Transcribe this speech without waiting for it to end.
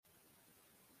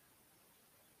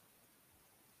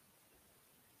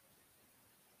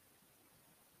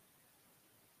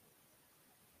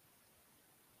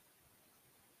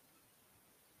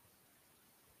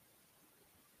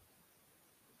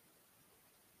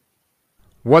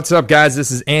What's up, guys? This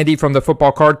is Andy from the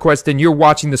Football Card Quest, and you're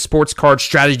watching the Sports Card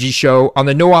Strategy Show on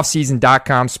the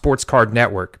NoOffSeason.com Sports Card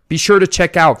Network. Be sure to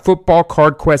check out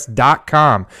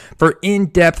FootballCardQuest.com for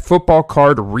in-depth football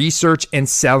card research and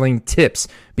selling tips,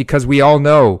 because we all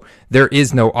know there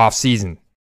is no off-season.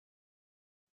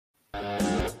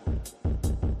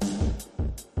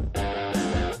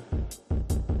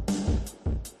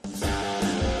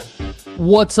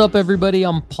 What's up, everybody?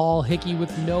 I'm Paul Hickey with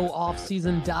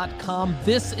NoOffSeason.com.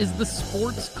 This is the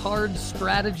Sports Card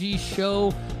Strategy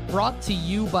Show brought to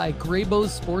you by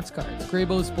Graybo's Sports Cards.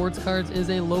 Graybo's Sports Cards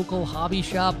is a local hobby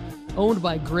shop owned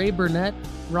by Gray Barnett,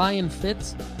 Ryan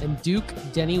Fitz, and Duke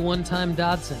Denny One-Time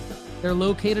Dodson. They're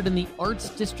located in the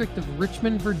Arts District of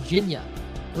Richmond, Virginia.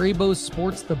 Graybo's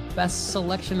sports the best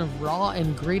selection of raw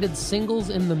and graded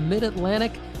singles in the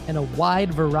Mid-Atlantic and a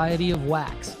wide variety of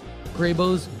wax.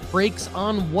 Graybo's breaks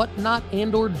on Whatnot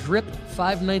and or Drip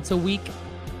 5 nights a week.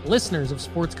 Listeners of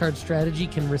Sports Card Strategy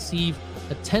can receive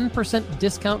a 10%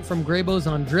 discount from Graybo's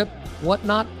on Drip,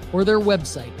 Whatnot, or their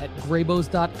website at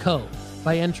graybos.co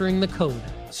by entering the code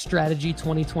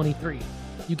STRATEGY2023.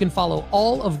 You can follow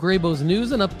all of Graybo's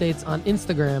news and updates on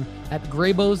Instagram at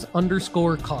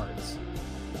Graybos_cards.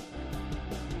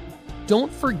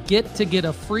 Don't forget to get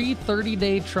a free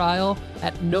 30-day trial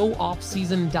at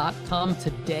NoOffSeason.com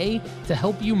today to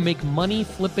help you make money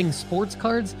flipping sports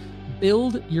cards,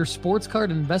 build your sports card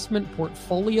investment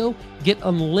portfolio, get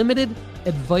unlimited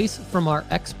advice from our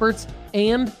experts,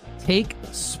 and take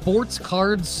Sports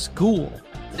Card School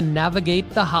to navigate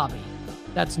the hobby.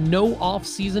 That's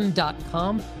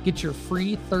NoOffSeason.com. Get your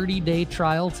free 30-day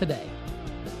trial today.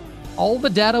 All the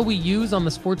data we use on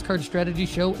the Sports Card Strategy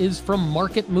Show is from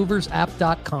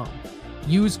MarketMoversApp.com.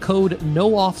 Use code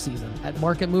NOOFFSEASON at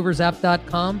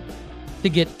MarketMoversApp.com to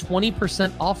get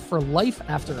 20% off for life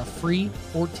after a free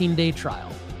 14-day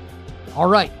trial. All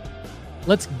right,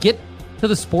 let's get to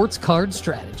the Sports Card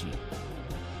Strategy.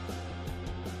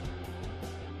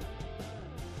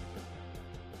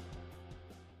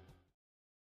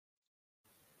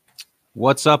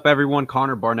 What's up, everyone?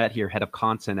 Connor Barnett here, head of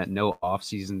content at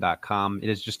NoOffSeason.com. It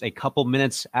is just a couple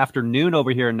minutes after noon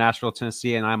over here in Nashville,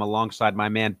 Tennessee, and I'm alongside my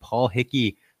man, Paul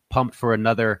Hickey, pumped for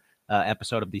another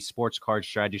episode of the Sports Card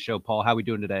Strategy Show. Paul, how are we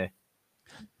doing today?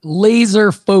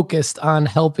 Laser focused on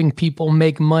helping people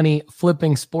make money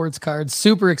flipping sports cards.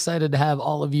 Super excited to have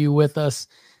all of you with us.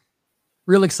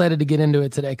 Real excited to get into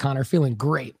it today, Connor. Feeling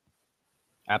great.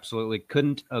 Absolutely.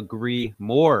 Couldn't agree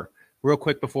more. Real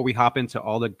quick before we hop into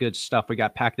all the good stuff we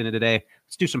got packed into today,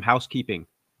 let's do some housekeeping.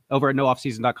 Over at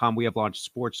NoOffSeason.com, we have launched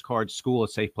Sports Card School, a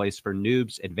safe place for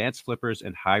noobs, advanced flippers,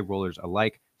 and high rollers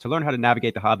alike to learn how to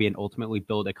navigate the hobby and ultimately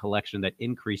build a collection that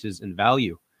increases in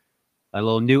value. A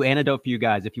little new antidote for you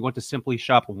guys. If you want to simply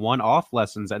shop one-off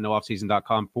lessons at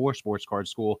NoOffSeason.com for Sports Card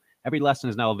School, every lesson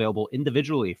is now available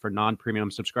individually for non-premium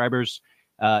subscribers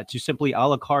to simply a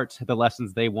la carte the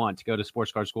lessons they want. Go to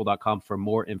SportsCardSchool.com for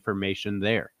more information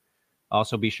there.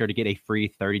 Also, be sure to get a free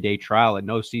 30-day trial at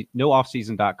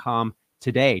NoOffSeason.com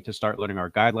today to start learning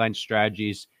our guidelines,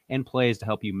 strategies, and plays to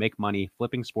help you make money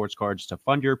flipping sports cards to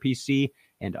fund your PC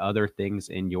and other things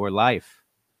in your life.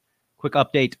 Quick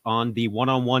update on the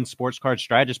one-on-one sports card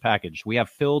strategist package. We have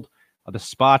filled the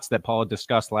spots that Paul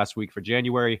discussed last week for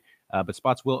January, but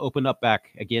spots will open up back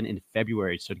again in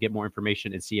February. So to get more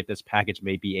information and see if this package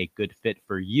may be a good fit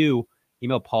for you,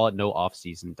 email Paul at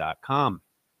NoOffSeason.com.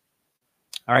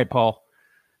 All right, Paul.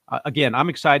 Again, I'm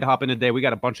excited to hop in today. We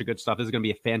got a bunch of good stuff. This is going to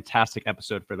be a fantastic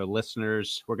episode for the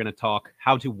listeners. We're going to talk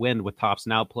how to win with Tops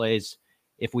Now plays.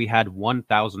 If we had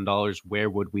 $1,000, where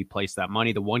would we place that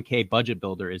money? The 1K budget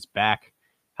builder is back.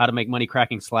 How to make money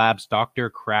cracking slabs.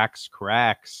 Dr. Cracks.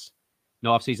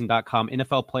 NoOffSeason.com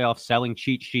NFL playoff selling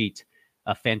cheat sheet.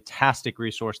 A fantastic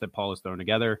resource that Paul has thrown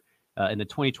together. And the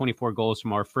 2024 goals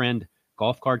from our friend,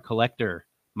 golf card collector,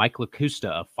 Mike Lakusta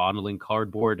of Fondling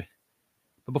Cardboard.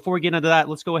 But before we get into that,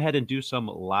 let's go ahead and do some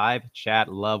live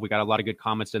chat love. We got a lot of good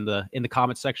comments in the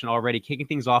comment section already. Kicking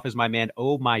things off is my man,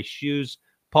 Oh My Shoes.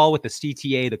 Paul with the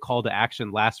CTA, the call to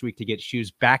action last week to get Shoes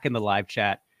back in the live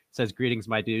chat. Says, greetings,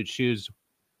 my dude. Shoes,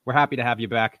 we're happy to have you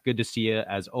back. Good to see you,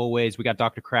 as always. We got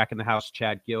Dr. Crack in the house.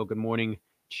 Chad Gill, good morning.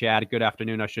 Chad, good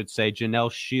afternoon, I should say.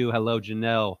 Janelle Shoe, hello,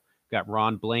 Janelle. Got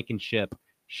Ron Blankenship.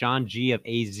 Sean G of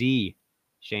AZ.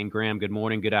 Shane Graham, good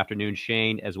morning, good afternoon,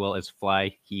 Shane, as well as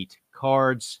Fly Heat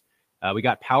Cards. We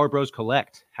got Power Bros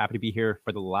Collect. Happy to be here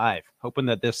for the live. Hoping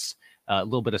that this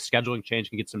little bit of scheduling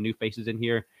change can get some new faces in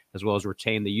here, as well as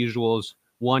retain the usuals.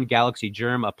 One, Galaxy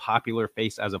Germ, a popular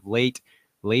face as of late.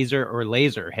 Laser or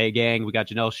Laser. Hey, gang, we got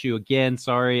Janelle Shoe again,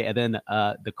 sorry. And then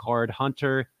the Card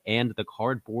Hunter and the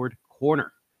Cardboard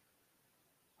Corner.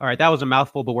 All right, that was a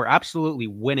mouthful, but we're absolutely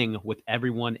winning with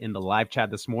everyone in the live chat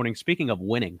this morning. Speaking of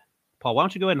winning, Paul, why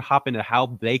don't you go ahead and hop into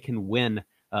how they can win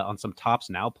on some Tops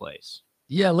Now plays?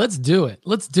 Yeah, let's do it.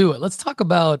 Let's talk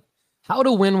about how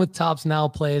to win with Tops Now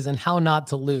plays and how not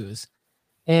to lose.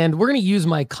 And we're going to use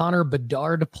my Connor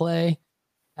Bedard play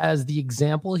as the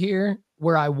example here,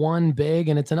 where I won big,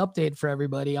 and it's an update for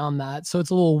everybody on that. So it's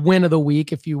a little win of the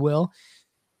week, if you will.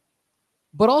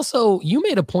 But also, you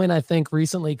made a point, I think,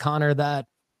 recently, Connor, that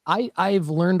I've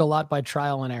learned a lot by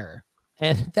trial and error.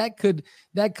 And that could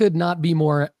not be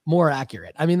more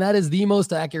accurate. I mean, that is the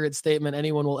most accurate statement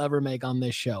anyone will ever make on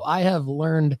this show. I have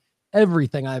learned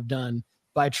everything I've done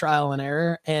by trial and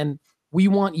error, and we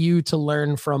want you to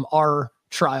learn from our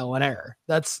trial and error.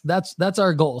 That's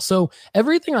our goal. So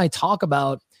everything I talk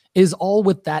about is all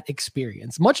with that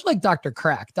experience, much like Dr.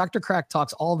 Crack. Dr. Crack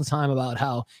talks all the time about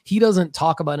how he doesn't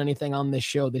talk about anything on this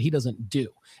show that he doesn't do.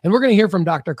 And we're going to hear from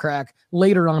Dr. Crack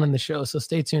later on in the show, so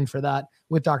stay tuned for that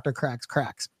with Dr. Crack's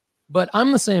Cracks. But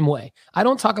I'm the same way. I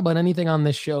don't talk about anything on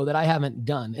this show that I haven't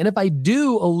done. And if I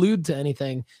do allude to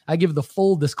anything, I give the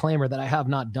full disclaimer that I have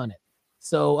not done it.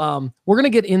 So we're going to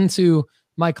get into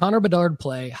my Connor Bedard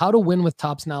play, how to win with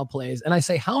Tops Now plays. And I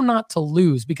say how not to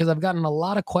lose because I've gotten a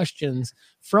lot of questions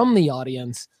from the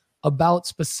audience about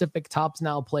specific Tops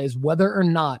Now plays, whether or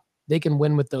not they can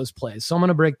win with those plays. So I'm going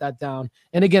to break that down.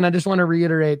 And again, I just want to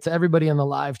reiterate to everybody in the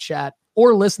live chat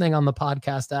or listening on the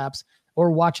podcast apps or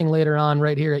watching later on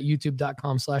right here at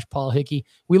youtube.com/Paul Hickey.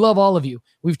 We love all of you.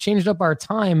 We've changed up our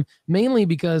time mainly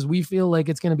because we feel like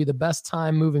it's going to be the best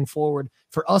time moving forward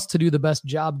for us to do the best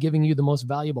job giving you the most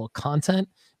valuable content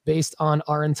based on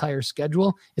our entire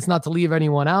schedule. It's not to leave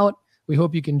anyone out. We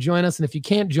hope you can join us. And if you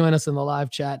can't join us in the live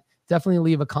chat, definitely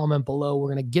leave a comment below. We're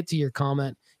going to get to your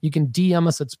comment. You can DM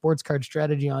us at Sports Card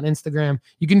Strategy on Instagram.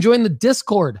 You can join the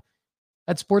Discord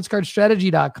at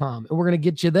sportscardstrategy.com, and we're going to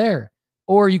get you there.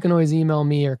 Or you can always email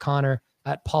me or Connor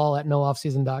at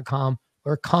paul@nooffseason.com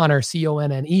or Connor,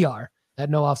 CONNER, at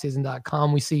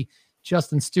nooffseason.com. We see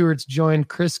Justin Stewart's joined.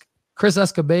 Chris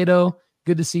Escobedo,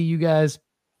 good to see you guys.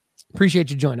 Appreciate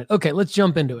you joining. Okay, let's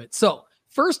jump into it. So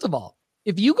first of all,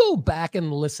 if you go back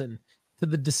and listen to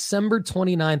the December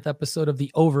 29th episode of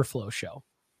the Overflow Show,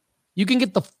 you can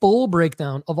get the full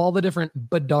breakdown of all the different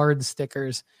Bedard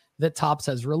stickers that Topps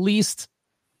has released.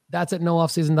 That's at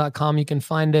nooffseason.com. You can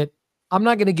find it. I'm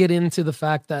not going to get into the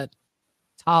fact that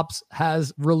Topps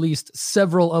has released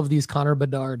several of these Connor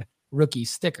Bedard rookie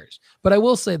stickers, but I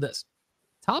will say this.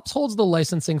 Topps holds the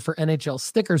licensing for NHL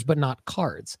stickers, but not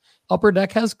cards. Upper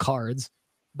Deck has cards,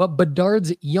 but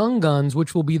Bedard's Young Guns,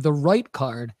 which will be the right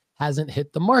card, hasn't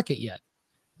hit the market yet.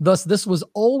 Thus, this was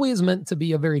always meant to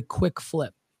be a very quick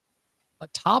flip.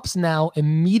 But Topps now,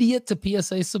 immediate to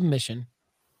PSA submission,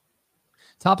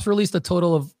 Topps released a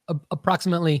total of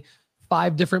approximately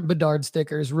 5 different Bedard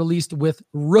stickers released with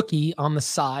rookie on the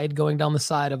side, going down the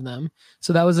side of them.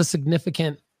 So that was a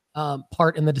significant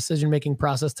part in the decision-making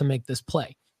process to make this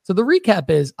play. So the recap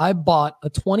is I bought a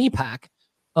 20-pack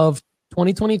of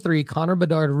 2023 Connor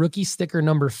Bedard rookie sticker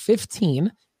number 15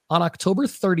 on October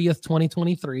 30th,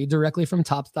 2023, directly from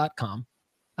Topps.com.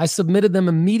 I submitted them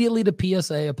immediately to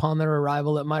PSA upon their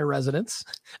arrival at my residence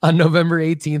on November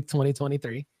 18th,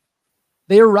 2023.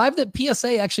 They arrived at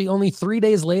PSA actually only 3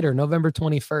 days later, November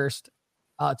 21st,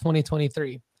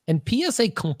 2023. And PSA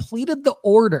completed the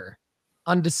order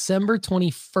on December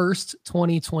 21st,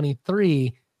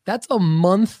 2023. That's a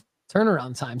month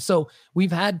turnaround time. So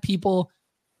we've had people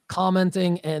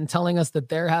commenting and telling us that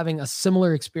they're having a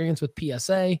similar experience with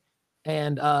PSA.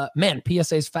 And man,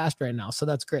 PSA is fast right now. So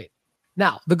that's great.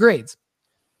 Now, the grades.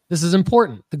 This is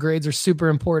important. The grades are super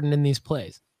important in these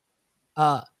plays.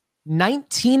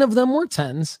 19 of them were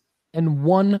 10s and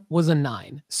 1 was a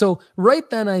 9. So right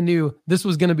then I knew this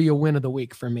was going to be a win of the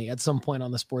week for me at some point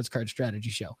on the Sports Card Strategy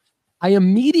Show. I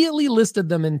immediately listed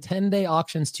them in 10-day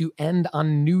auctions to end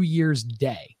on New Year's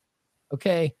Day.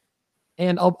 Okay.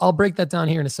 And I'll break that down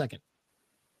here in a second.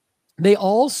 They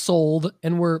all sold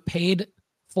and were paid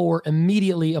for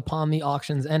immediately upon the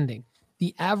auctions ending.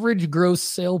 The average gross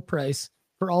sale price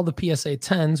for all the PSA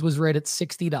 10s was right at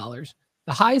 $60.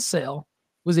 The high sale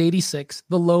was $86.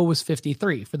 The low was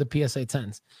 $53 for the PSA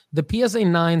 10s. The PSA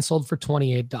 9 sold for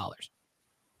 $28.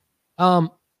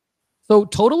 So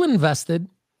total invested,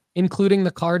 including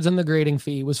the cards and the grading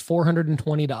fee, was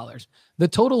 $420. The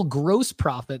total gross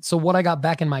profit, so what I got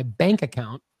back in my bank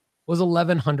account, was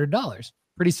 $1,100.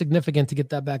 Pretty significant to get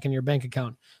that back in your bank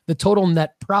account. The total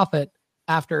net profit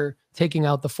after taking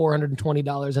out the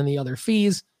 $420 and the other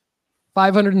fees,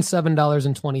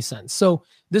 $507.20. So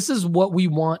this is what we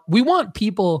want. We want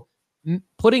people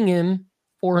putting in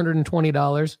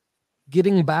 $420,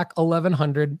 getting back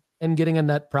 $1,100 and getting a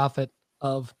net profit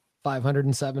of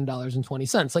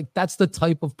 $507.20. Like, that's the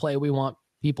type of play we want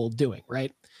people doing,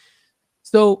 right?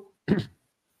 So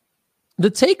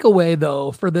the takeaway,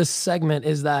 though, for this segment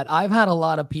is that I've had a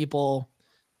lot of people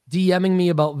DMing me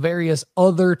about various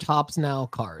other Tops Now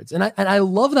cards. And I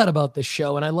love that about this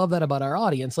show, and I love that about our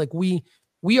audience. Like, we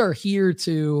are here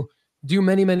to do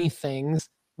many, many things,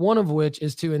 one of which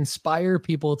is to inspire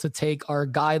people to take our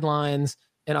guidelines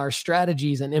and our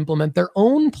strategies and implement their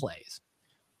own plays.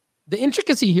 The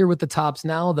intricacy here with the Tops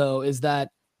Now, though, is that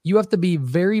you have to be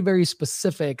very, very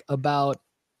specific about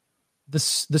the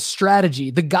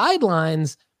strategy. The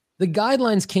guidelines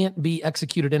can't be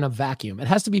executed in a vacuum. It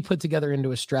has to be put together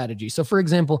into a strategy. So, for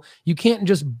example, you can't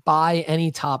just buy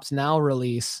any Tops Now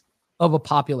release of a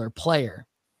popular player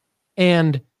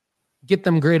and get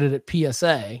them graded at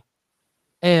PSA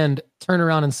and turn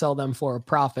around and sell them for a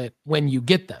profit when you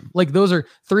get them. Like, those are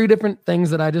three different things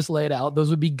that I just laid out. Those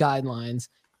would be guidelines.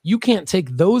 You can't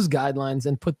take those guidelines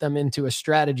and put them into a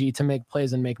strategy to make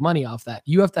plays and make money off that.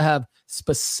 You have to have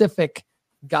specific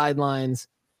guidelines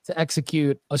to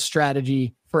execute a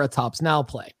strategy for a Tops Now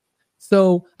play.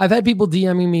 So I've had people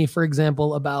DMing me, for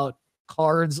example, about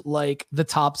cards like the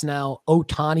Tops Now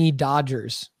Ohtani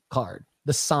Dodgers card,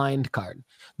 the signed card,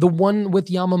 the one with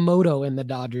Yamamoto in the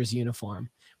Dodgers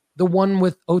uniform, the one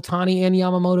with Ohtani and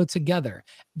Yamamoto together,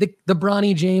 the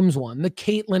Bronny James one, the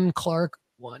Caitlin Clark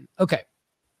one. Okay.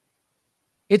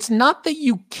 It's not that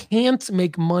you can't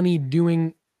make money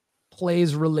doing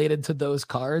plays related to those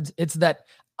cards. It's that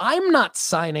I'm not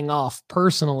signing off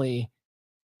personally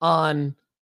on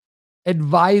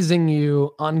advising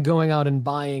you on going out and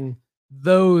buying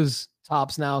those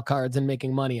Tops Now cards and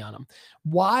making money on them.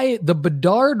 Why the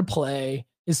Bedard play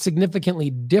is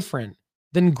significantly different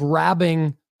than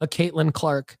grabbing a Caitlin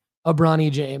Clark, a Bronny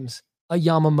James, a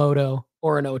Yamamoto,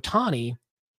 or an Ohtani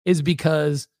is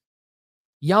because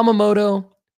Yamamoto,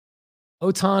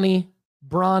 Ohtani,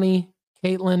 Bronny,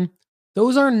 Caitlin,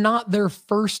 those are not their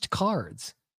first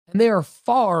cards, and they are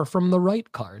far from the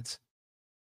right cards.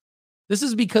 This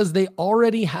is because they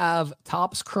already have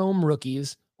Topps Chrome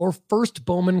rookies or first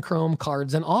Bowman Chrome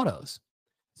cards and autos.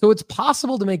 So it's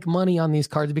possible to make money on these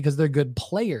cards because they're good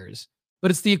players,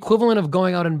 but it's the equivalent of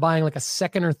going out and buying like a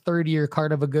second or third year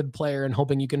card of a good player and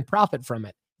hoping you can profit from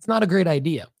it. It's not a great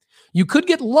idea. You could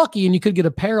get lucky and you could get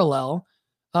a parallel.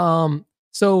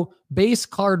 So base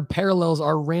card parallels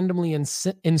are randomly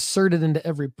inserted into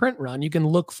every print run. You can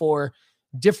look for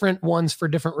different ones for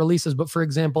different releases. But for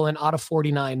example, an out of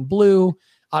 49 blue,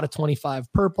 out of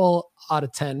 25 purple, out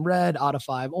of 10 red, out of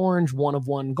 5 orange, 1 of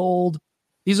 1 gold.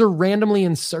 These are randomly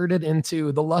inserted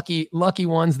into the lucky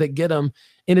ones that get them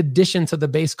in addition to the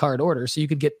base card order. So you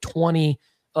could get 20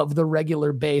 of the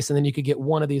regular base, and then you could get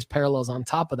one of these parallels on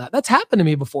top of that. That's happened to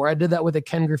me before. I did that with a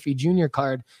Ken Griffey Jr.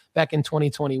 card back in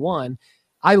 2021.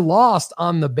 I lost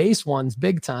on the base ones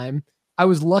big time. I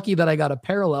was lucky that I got a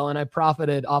parallel and I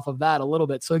profited off of that a little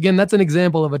bit. So again, that's an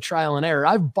example of a trial and error.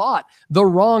 I've bought the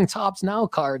wrong Tops Now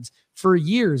cards for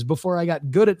years before I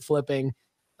got good at flipping,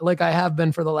 like I have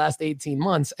been for the last 18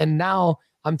 months. And now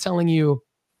I'm telling you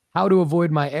how to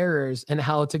avoid my errors and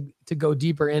how to go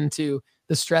deeper into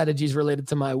the strategies related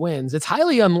to my wins. It's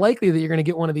highly unlikely that you're going to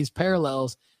get one of these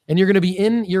parallels and you're going to be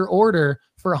in your order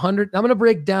for 100. I'm going to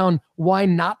break down why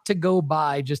not to go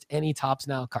buy just any Tops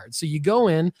Now card. So you go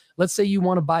in, let's say you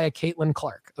want to buy a Caitlin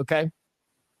Clark. Okay.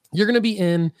 You're going to be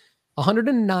in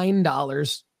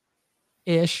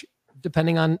 $109-ish,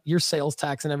 depending on your sales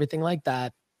tax and everything like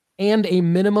that. And a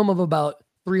minimum of about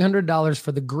 $300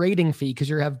 for the grading fee, because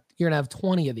you're going to have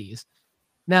 20 of these.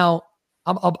 Now,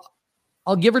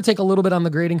 I'll give or take a little bit on the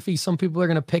grading fee. Some people are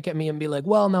going to pick at me and be like,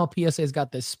 well, now PSA's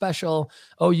got this special.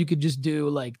 Oh, you could just do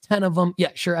like 10 of them. Yeah,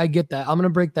 sure. I get that. I'm going to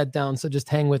break that down. So just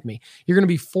hang with me. You're going to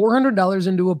be $400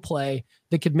 into a play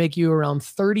that could make you around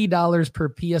 $30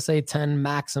 per PSA 10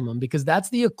 maximum, because that's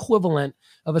the equivalent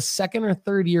of a second or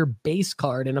third year base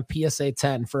card in a PSA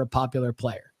 10 for a popular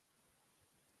player.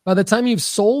 By the time you've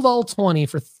sold all 20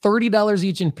 for $30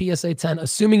 each in PSA 10,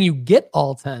 assuming you get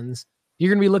all 10s, you're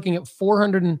going to be looking at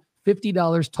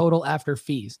 $450 total after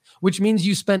fees, which means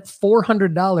you spent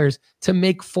 $400 to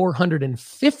make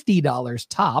 $450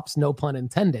 tops, no pun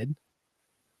intended.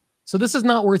 So this is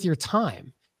not worth your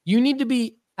time. You need to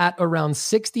be at around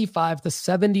 $65 to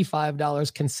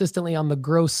 $75 consistently on the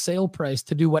gross sale price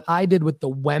to do what I did with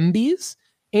the Wembies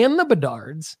and the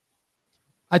Bedards.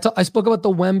 I spoke about the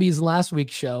Wembies last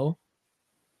week's show,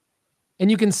 and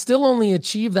you can still only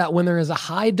achieve that when there is a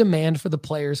high demand for the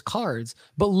player's cards,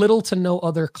 but little to no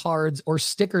other cards or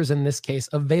stickers in this case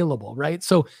available, right?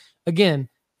 So again,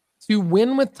 to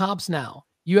win with Tops Now,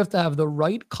 you have to have the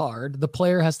right card. The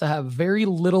player has to have very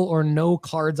little or no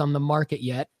cards on the market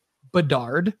yet.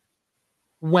 Bedard,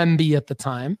 Wemby at the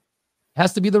time. It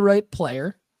has to be the right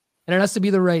player, and it has to be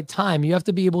the right time. You have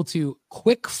to be able to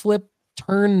quick flip,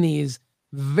 turn these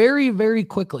very, very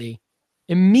quickly,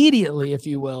 immediately, if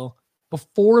you will,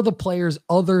 before the player's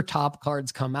other top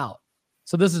cards come out.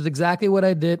 So this is exactly what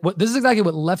I did. This is exactly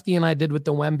what Lefty and I did with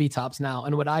the Wemby tops now,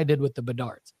 and what I did with the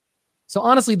Bedards. So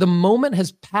honestly, the moment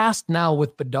has passed now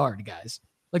with Bedard, guys.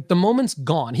 Like, the moment's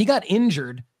gone. He got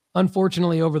injured,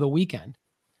 unfortunately, over the weekend.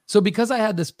 So because I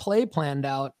had this play planned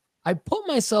out, I put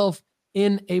myself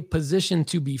in a position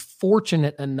to be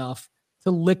fortunate enough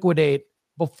to liquidate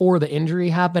before the injury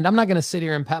happened. I'm not going to sit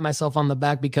here and pat myself on the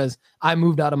back because I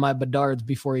moved out of my Bedards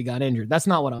before he got injured. That's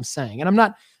not what I'm saying. And I'm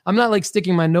not like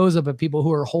sticking my nose up at people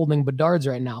who are holding Bedards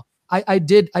right now. I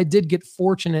did get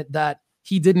fortunate that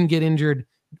he didn't get injured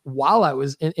while I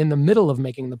was in the middle of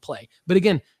making the play. But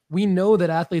again, we know that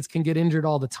athletes can get injured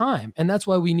all the time. And that's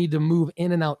why we need to move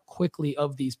in and out quickly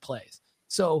of these plays.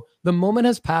 So the moment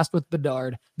has passed with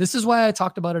Bedard. This is why I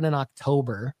talked about it in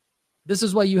October. This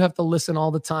is why you have to listen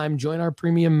all the time, join our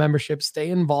premium membership, stay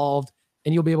involved,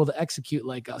 and you'll be able to execute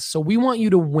like us. So we want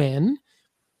you to win.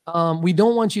 We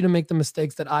don't want you to make the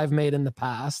mistakes that I've made in the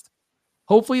past.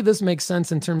 Hopefully this makes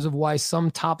sense in terms of why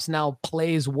some tops now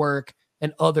plays work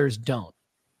and others don't.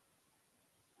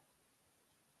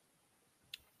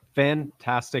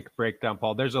 Fantastic breakdown,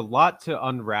 Paul. There's a lot to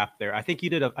unwrap there. I think you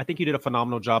did a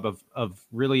phenomenal job of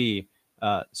really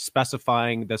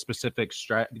specifying the specific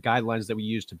guidelines that we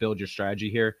use to build your strategy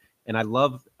here. And I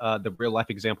love the real life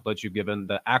example that you've given,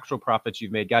 the actual profits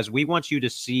you've made. Guys, we want you to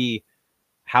see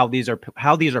how these are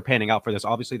panning out for this.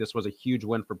 Obviously, this was a huge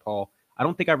win for Paul. I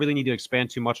don't think I really need to expand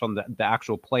too much on the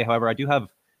actual play. However,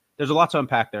 there's a lot to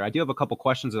unpack there. I do have a couple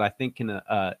questions that I think can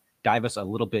dive us a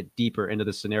little bit deeper into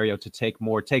the scenario to take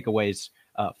more takeaways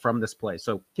from this play.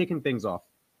 So kicking things off,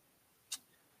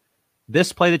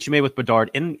 this play that you made with Bedard,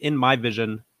 in my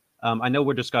vision, I know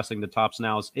we're discussing the tops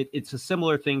now. It's a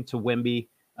similar thing to Wemby,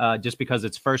 just because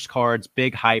it's first cards,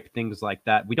 big hype, things like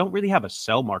that. We don't really have a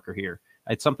sell marker here.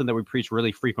 It's something that we preach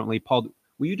really frequently. Paul,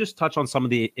 will you just touch on some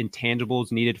of the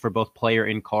intangibles needed for both player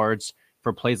and cards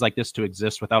for plays like this to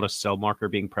exist without a sell marker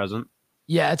being present?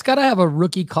 Yeah, it's got to have a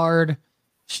rookie card,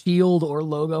 shield, or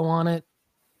logo on it.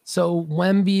 So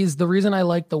Wemby's, the reason I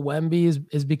like the Wemby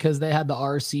is because they had the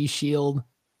RC shield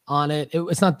on it.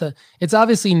 It's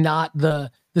obviously not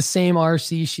the same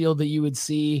RC shield that you would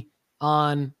see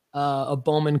on a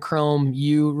Bowman Chrome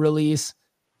U release.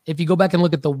 If you go back and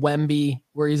look at the Wemby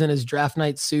where he's in his draft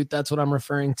night suit, that's what I'm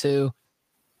referring to.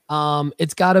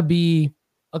 It's got to be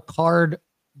a card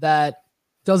that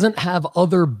doesn't have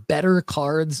other better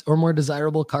cards or more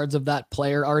desirable cards of that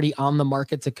player already on the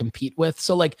market to compete with.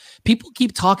 So like, people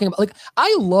keep talking about, like,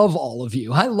 I love all of you,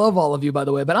 by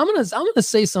the way, but I'm going to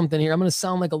say something here. I'm going to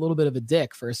sound like a little bit of a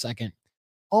dick for a second.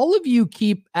 All of you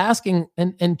keep asking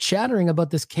and chattering about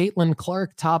this Caitlin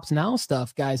Clark tops now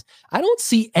stuff, guys. I don't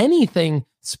see anything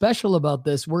special about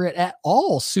this where it at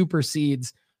all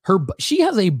supersedes her. She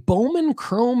has a Bowman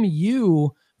Chrome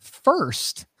U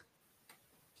first.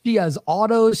 She has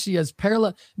autos. She has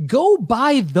parallel. Go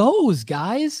buy those,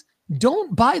 guys.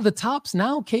 Don't buy the tops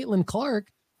now, Caitlin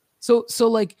Clark. So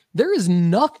like, there is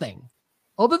nothing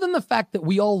other than the fact that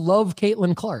we all love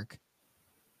Caitlin Clark.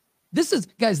 This is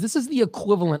the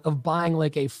equivalent of buying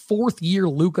like a fourth year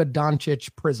Luka Doncic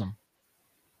prism.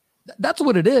 That's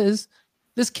what it is.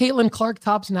 This Caitlin Clark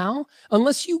tops now,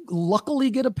 unless you luckily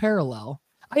get a parallel.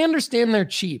 I understand they're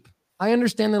cheap. I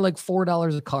understand they're like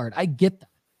 $4 a card. I get that.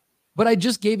 But I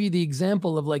just gave you the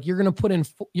example of like, you're going to put in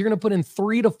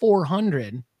 300 to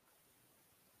 400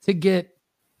 to get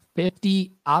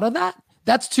 50 out of that.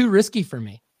 That's too risky for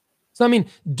me. So, I mean,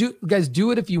 do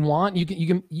it if you want. You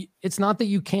can, it's not that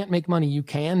you can't make money. You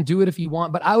can do it if you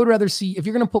want, but I would rather see, if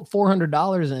you're going to put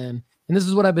 $400 in, and this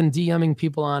is what I've been DMing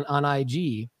people on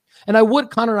IG. And I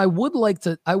would like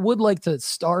to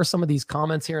star some of these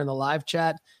comments here in the live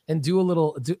chat and do a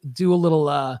little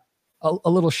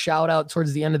shout out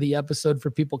towards the end of the episode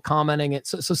for people commenting it.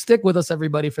 So stick with us,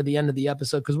 everybody, for the end of the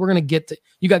episode, because we're going to get to,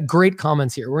 you got great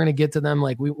comments here. We're going to get to them.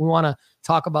 Like, we want to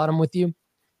talk about them with you.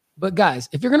 But guys,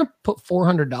 if you're going to put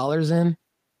 $400 in,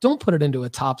 don't put it into a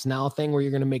tops now thing where you're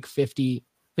going to make 50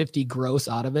 gross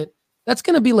out of it. That's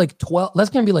going to be like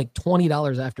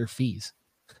 $20 after fees.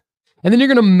 And then you're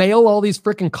going to mail all these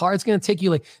freaking cards. It's going to take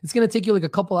you like a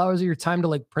couple hours of your time to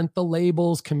like print the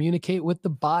labels, communicate with the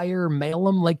buyer, mail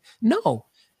them. Like, no,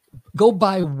 go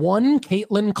buy one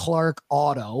Caitlin Clark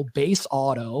base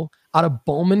auto out of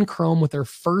Bowman Chrome with her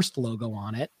first logo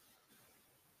on it.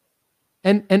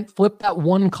 and flip that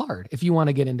one card if you want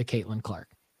to get into Caitlin Clark.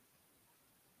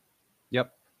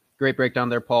 Yep. Great breakdown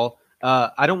there, Paul.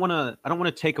 I don't want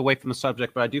to take away from the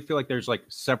subject, but I do feel like there's like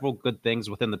several good things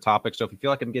within the topic. So if you feel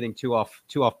like I'm getting too off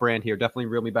brand here, definitely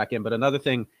reel me back in. But another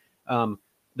thing,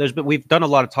 we've done a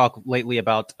lot of talk lately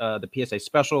about the PSA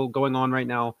special going on right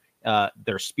now.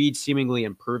 Their speed seemingly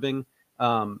improving.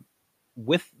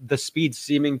 With the speed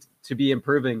seeming to be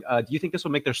improving, do you think this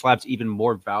will make their slabs even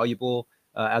more valuable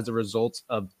as a result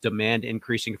of demand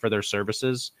increasing for their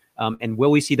services? And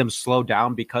will we see them slow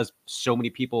down because so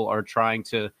many people are trying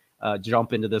to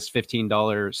jump into this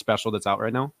 $15 special that's out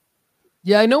right now?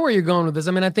 Yeah, I know where you're going with this.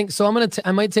 I mean, I think so.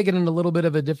 I might take it in a little bit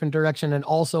of a different direction and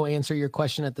also answer your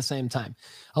question at the same time.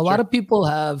 A lot of people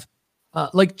have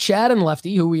like Chad and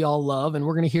Lefty, who we all love, and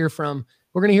we're going to hear from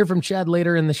Chad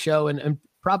later in the show and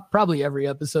probably every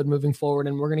episode moving forward.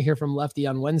 And we're going to hear from Lefty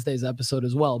on Wednesday's episode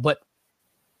as well. But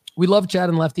we love Chad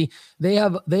and Lefty. They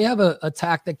have a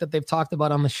tactic that they've talked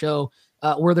about on the show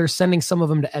where they're sending some of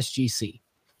them to SGC.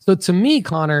 So to me,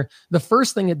 Connor, the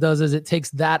first thing it does is it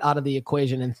takes that out of the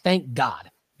equation, and thank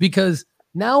God, because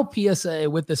now PSA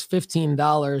with this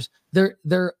 $15, they're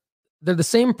the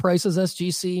same price as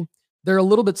SGC. They're a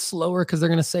little bit slower because they're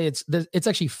going to say it's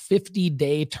actually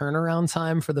 50-day turnaround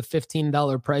time for the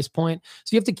 $15 price point.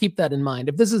 So you have to keep that in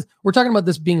mind. We're talking about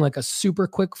this being like a super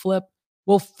quick flip.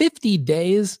 Well, 50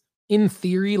 days in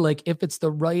theory, like if it's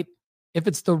the right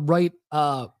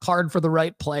card for the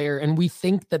right player, and we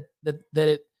think that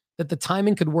the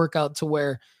timing could work out to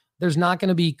where there's not going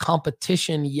to be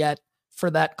competition yet for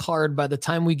that card by the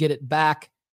time we get it back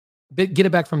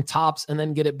from Topps and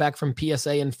then get it back from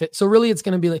PSA and Fit. So really it's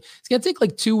going to take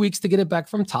like 2 weeks to get it back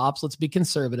from Topps. Let's be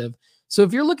conservative. So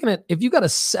if you got a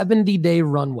 70-day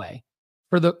runway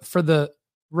for the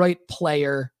right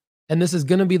player, and this is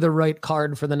going to be the right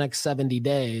card for the next 70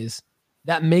 days,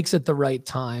 that makes it the right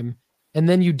time. And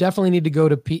then you definitely need to go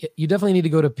to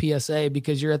PSA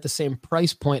because you're at the same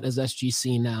price point as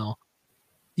SGC now.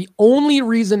 The only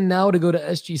reason now to go to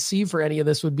SGC for any of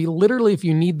this would be literally if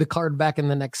you need the card back in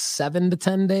the next 7 to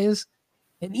 10 days.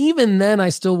 And even then, I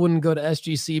still wouldn't go to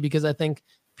SGC because I think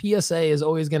the PSA 10 is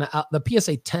always going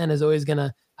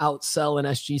to outsell an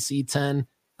SGC 10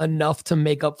 enough to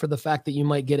make up for the fact that you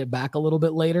might get it back a little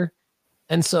bit later.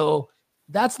 And so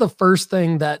that's the first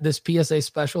thing that this PSA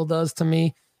special does to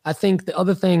me. I think the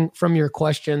other thing from your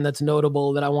question that's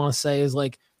notable that I want to say is,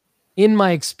 like, in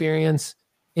my experience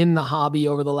in the hobby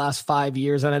over the last 5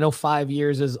 years, and I know 5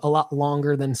 years is a lot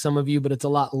longer than some of you, but it's a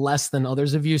lot less than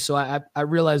others of you. So I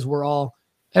realize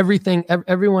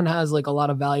everyone has like a lot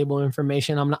of valuable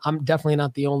information. I'm definitely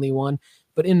not the only one,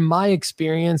 but in my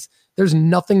experience, there's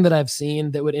nothing that I've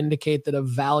seen that would indicate that a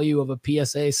value of a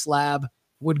PSA slab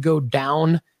would go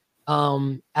down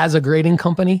as a grading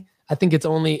company. I think it's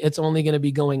only going to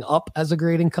be going up as a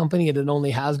grading company, and it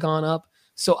only has gone up.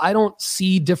 So I don't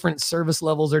see different service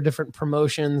levels or different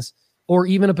promotions or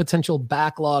even a potential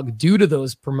backlog due to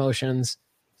those promotions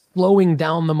slowing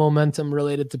down the momentum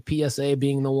related to PSA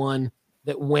being the one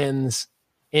that wins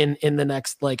in the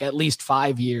next, like, at least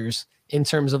 5 years in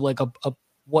terms of like a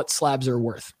what slabs are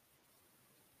worth.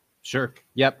 Sure.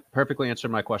 Yep. Perfectly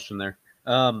answered my question there.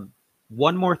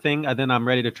 One more thing, and then I'm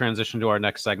ready to transition to our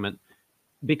next segment.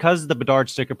 Because the Bedard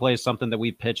sticker play is something that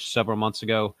we pitched several months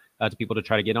ago to people to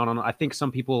try to get on. I think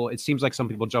it seems like some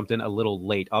people jumped in a little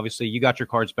late. Obviously, you got your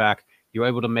cards back. You were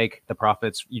able to make the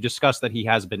profits. You discussed that he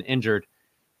has been injured.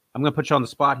 I'm going to put you on the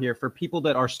spot here. For people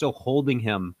that are still holding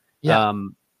him,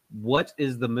 what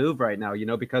is the move right now?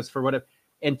 Because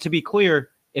and to be clear,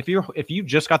 if you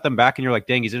just got them back and you're like,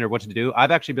 dang, he's injured, what to do? I've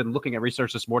actually been looking at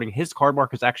research this morning. His card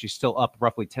mark is actually still up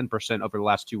roughly 10% over the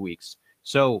last 2 weeks.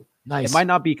 So nice. It might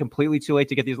not be completely too late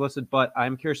to get these listed, but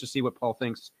I'm curious to see what Paul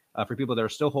thinks for people that are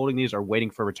still holding these or waiting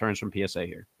for returns from PSA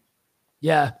here.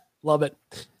 Yeah, love it.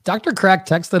 Dr. Crack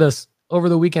texted us over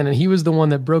the weekend, and he was the one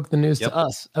that broke the news to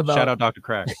us about. Shout out Dr.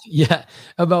 Crack. Yeah,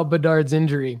 about Bedard's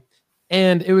injury.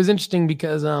 And it was interesting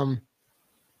because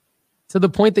to the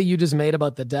point that you just made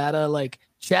about the data, like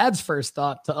Chad's first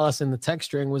thought to us in the text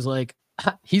string was like,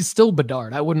 he's still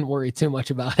Bedard. I wouldn't worry too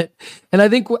much about it. And I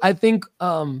think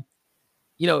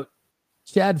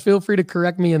Chad, feel free to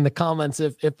correct me in the comments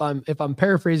if I'm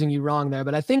paraphrasing you wrong there,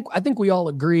 but I think we all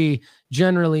agree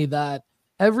generally that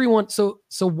everyone. So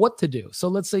what to do? So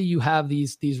let's say you have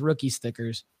these rookie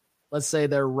stickers. Let's say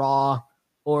they're raw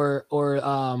or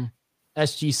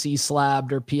SGC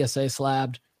slabbed or PSA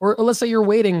slabbed, or let's say you're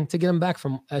waiting to get them back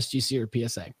from SGC or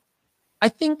PSA. I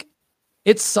think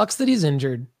it sucks that he's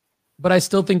injured, but I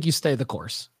still think you stay the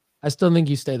course.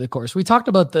 We talked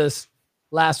about this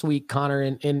last week, Connor,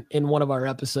 in one of our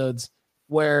episodes,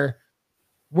 where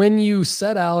when you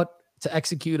set out to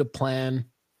execute a plan,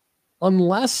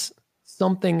 unless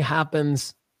something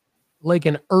happens like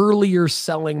an earlier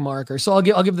selling marker. So I'll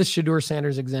give the Shedeur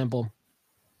Sanders example.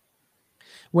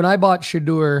 When I bought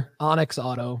Shedeur Onyx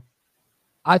Auto,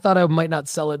 I thought I might not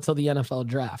sell it till the NFL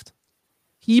draft.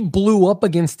 He blew up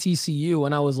against TCU,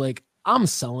 and I was like, I'm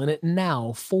selling it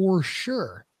now for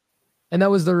sure. And that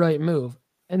was the right move.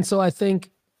 And so I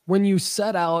think when you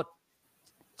set out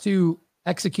to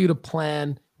execute a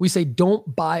plan, we say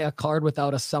don't buy a card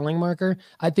without a selling marker.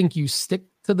 I think you stick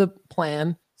to the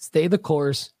plan, stay the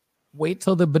course, wait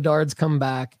till the Bedards come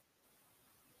back.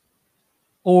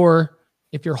 Or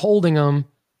if you're holding them,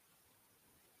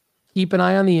 keep an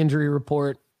eye on the injury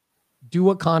report. Do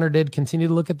what Connor did. Continue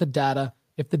to look at the data.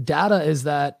 If the data is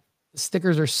that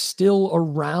stickers are still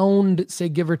around, say,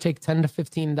 give or take $10 to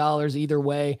 $15 either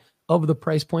way of the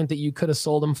price point that you could have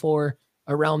sold them for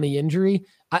around the injury,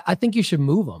 I think you should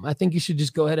move them. I think you should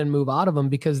just go ahead and move out of them,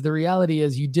 because the reality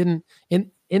is you didn't,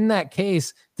 in that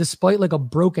case, despite like a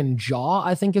broken jaw,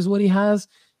 I think is what he has,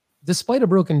 despite a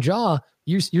broken jaw,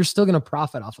 you're still going to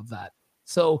profit off of that.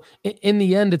 So in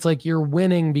the end, it's like you're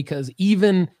winning, because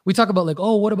even we talk about like,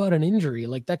 oh, what about an injury?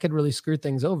 Like that could really screw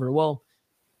things over. Well,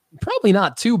 probably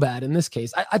not too bad in this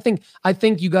case. I think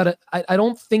you gotta, I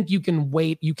don't think you can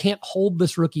wait. You can't hold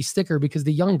this rookie sticker because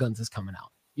the Young Guns is coming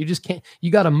out. You just can't,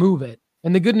 you got to move it.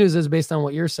 And the good news is, based on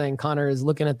what you're saying, Connor, is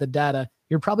looking at the data,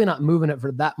 you're probably not moving it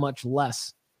for that much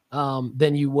less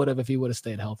than you would have if you would have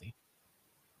stayed healthy.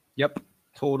 Yep.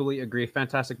 Totally agree.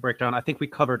 Fantastic breakdown. I think we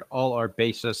covered all our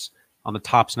bases on the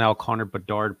Tops Now Connor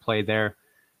Bedard play there.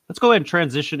 Let's go ahead and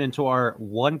transition into our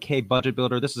 1K budget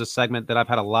builder. This is a segment that I've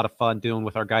had a lot of fun doing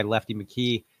with our guy Lefty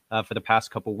McKee for the past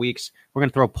couple weeks. We're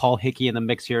going to throw Paul Hickey in the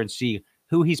mix here and see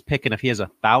who he's picking. If he has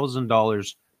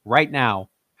 $1,000 right now,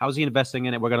 how's he investing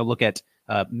in it? We're going to look at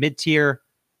mid-tier,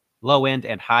 low-end,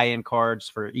 and high-end cards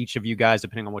for each of you guys,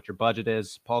 depending on what your budget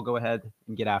is. Paul, go ahead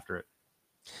and get after it.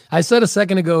 I said a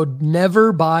second ago,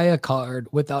 never buy a card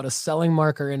without a selling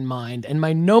marker in mind. And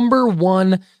my number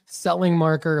one selling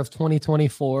marker of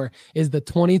 2024 is the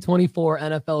 2024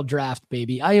 NFL draft,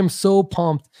 baby. I am so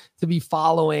pumped to be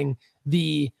following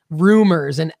the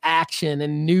rumors and action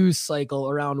and news cycle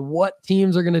around what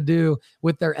teams are going to do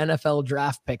with their NFL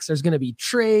draft picks. There's going to be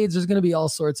trades. There's going to be all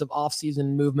sorts of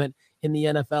offseason movement in the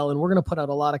NFL. And we're going to put out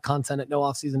a lot of content at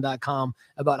nooffseason.com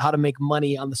about how to make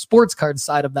money on the sports card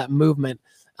side of that movement.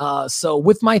 So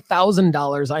with my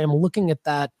 $1,000, I am looking at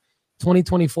that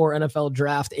 2024 NFL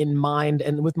draft in mind.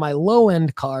 And with my low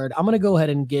end card, I'm going to go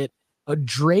ahead and get a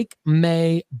Drake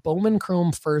May Bowman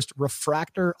Chrome First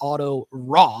Refractor Auto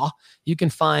Raw. You can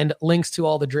find links to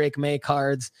all the Drake May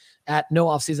cards at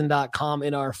nooffseason.com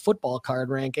in our football card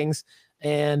rankings.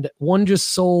 And one just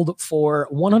sold for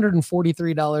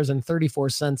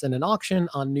 $143.34 in an auction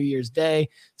on New Year's Day.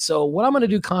 So what I'm going to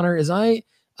do, Connor, is I'm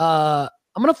going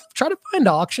to try to find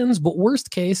auctions, but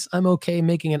worst case, I'm okay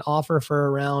making an offer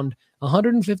for around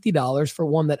 $150 for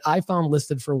one that I found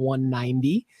listed for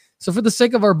 $190. So for the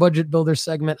sake of our budget builder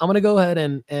segment, I'm going to go ahead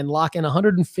and lock in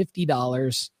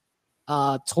 $150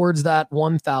 towards that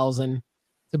 $1,000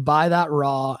 to buy that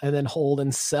raw and then hold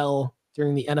and sell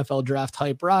during the NFL draft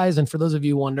hype rise. And for those of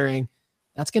you wondering,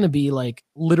 that's going to be like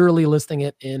literally listing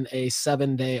it in a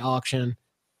 7-day auction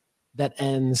that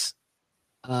ends,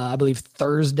 I believe,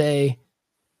 Thursday,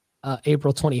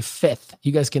 April 25th.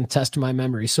 You guys can test my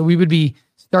memory. So we would be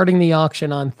starting the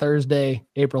auction on Thursday,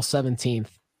 April 17th.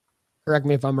 Correct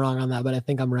me if I'm wrong on that, but I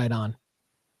think I'm right on.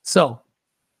 So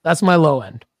that's my low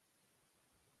end.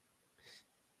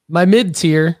 My mid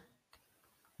tier,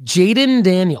 Jaden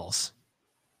Daniels.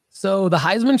 So the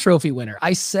Heisman Trophy winner.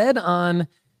 I said on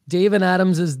David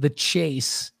Adams' The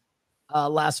Chase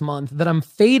last month that I'm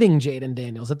fading Jaden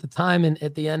Daniels. At the time and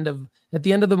at the end of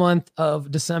the month of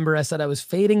December, I said I was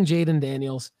fading Jaden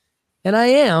Daniels. And I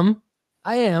am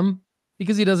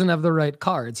because he doesn't have the right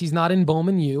cards. He's not in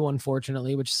Bowman U,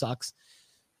 unfortunately, which sucks.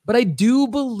 But I do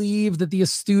believe that the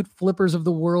astute flippers of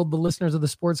the world, the listeners of the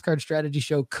Sports Card Strategy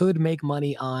Show, could make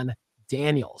money on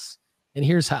Daniels. And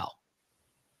here's how.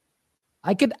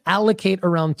 I could allocate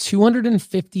around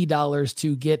 $250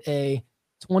 to get a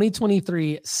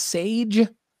 2023 Sage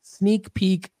Sneak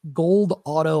Peek Gold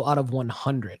Auto out of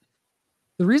 100.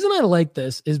 The reason I like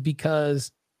this is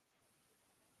because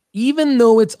even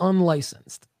though it's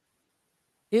unlicensed,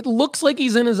 it looks like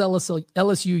he's in his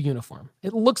LSU uniform.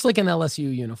 It looks like an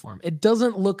LSU uniform. It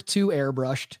doesn't look too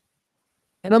airbrushed.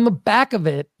 And on the back of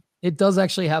it, it does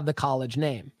actually have the college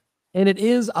name. And it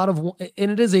is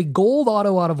a gold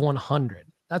auto out of 100.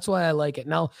 That's why I like it.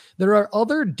 Now, there are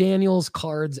other Daniels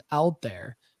cards out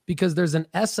there because there's an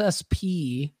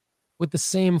SSP, with the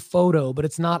same photo, but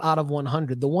it's not out of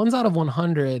 100. The ones out of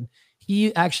 100,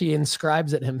 he actually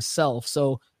inscribes it himself.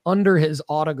 So under his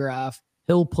autograph,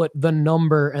 he'll put the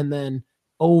number and then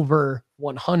over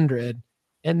 100.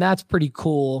 And that's pretty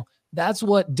cool. That's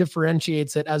what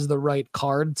differentiates it as the right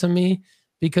card to me,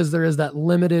 because there is that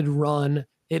limited run.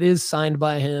 It is signed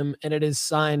by him, and it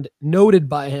is noted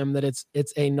by him that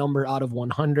it's a number out of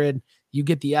 100. You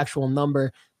get the actual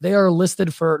number. They are listed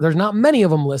there's not many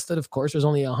of them listed. Of course, there's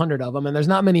only 100 of them, and there's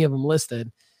not many of them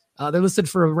listed. They're listed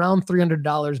for around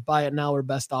 $300. Buy it now or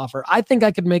best offer. I think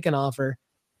I could make an offer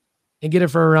and get it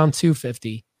for around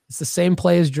 $250. It's the same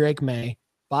play as Drake May.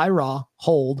 Buy raw,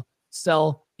 hold,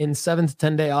 sell in 7 to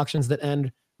 10 day auctions that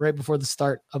end right before the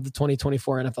start of the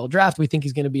 2024 NFL draft. We think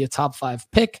he's going to be a top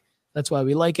 5 pick. That's why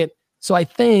we like it. So I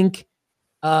think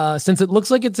since it looks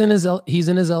like he's in his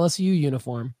LSU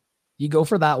uniform, you go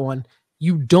for that one.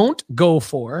 You don't go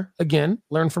for, again,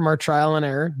 learn from our trial and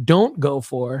error, don't go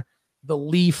for the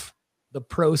Leaf, the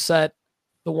Pro Set,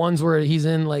 the ones where he's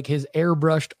in like his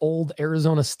airbrushed old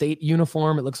Arizona State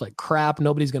uniform. It looks like crap.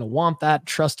 Nobody's going to want that.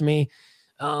 Trust me.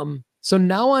 So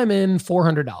now I'm in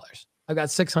 $400. I've got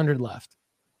 $600 left.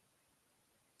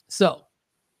 So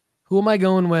who am I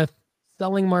going with?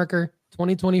 Selling marker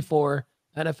 2024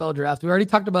 NFL draft. We already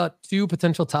talked about 2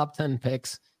 potential top 10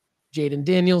 picks. Jaden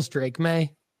Daniels, Drake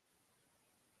May.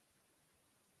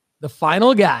 The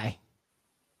final guy.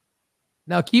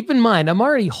 Now keep in mind, I'm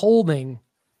already holding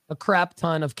a crap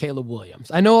ton of Caleb Williams.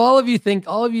 I know all of you think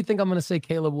I'm going to say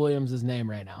Caleb Williams' name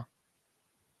right now.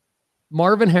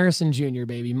 Marvin Harrison Jr.,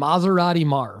 baby. Maserati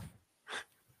Marv.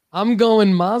 I'm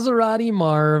going Maserati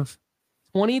Marv,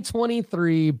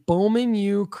 2023 Bowman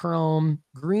U Chrome,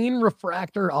 green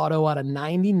refractor auto out of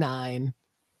 99.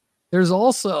 There's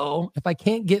also, if I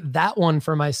can't get that one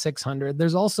for my 600,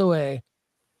 there's also a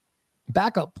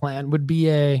backup plan would be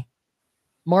a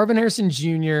Marvin Harrison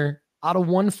Jr. out of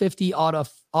 150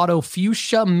 auto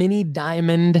fuchsia mini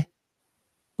diamond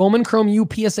Bowman Chrome U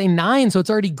PSA 9. So it's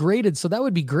already graded. So that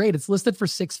would be great. It's listed for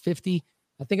 $650.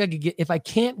 I think I could get, if I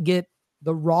can't get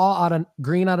the raw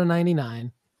green out of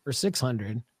 99 for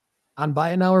 $600 on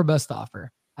buy it now or best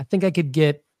offer, I think I could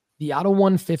get the out of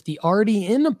 150 already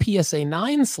in a PSA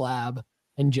 9 slab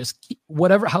and just keep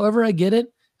however I get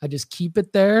it, I just keep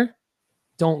it there.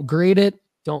 Don't grade it.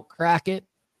 Don't crack it.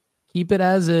 Keep it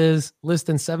as is. List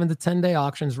in 7 to 10 day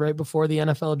auctions right before the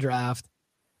NFL draft.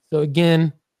 So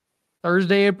again,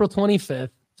 Thursday, April 25th,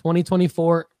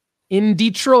 2024 in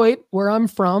Detroit, where I'm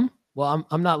from. Well,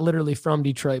 I'm not literally from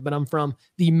Detroit, but I'm from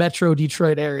the Metro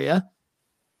Detroit area.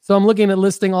 So I'm looking at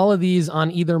listing all of these on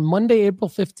either Monday, April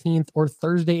 15th or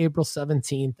Thursday, April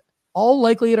 17th, all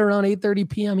likely at around 8:30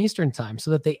 p.m. Eastern time so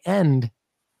that they end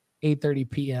 8:30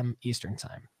 p.m. Eastern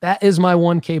time. That is my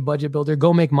 1K budget builder.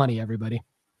 Go make money, everybody.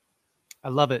 I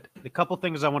love it. A couple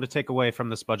things I want to take away from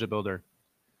this budget builder.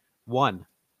 One,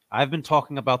 I've been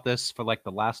talking about this for like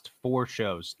the last 4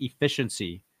 shows.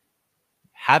 Efficiency.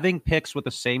 Having picks with the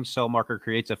same sell marker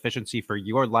creates efficiency for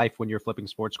your life when you're flipping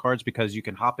sports cards because you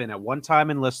can hop in at one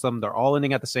time and list them. They're all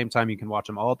ending at the same time. You can watch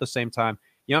them all at the same time.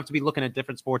 You don't have to be looking at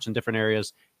different sports in different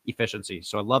areas. Efficiency.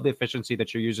 So I love the efficiency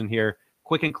that you're using here.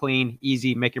 Quick and clean,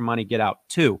 easy, make your money, get out.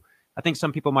 2, I think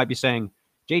some people might be saying,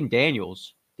 Jaden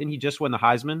Daniels, didn't he just win the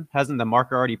Heisman? Hasn't the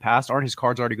marker already passed? Aren't his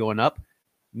cards already going up?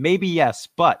 Maybe yes,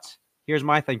 but here's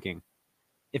my thinking.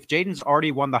 If Jaden's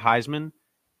already won the Heisman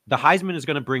is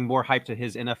going to bring more hype to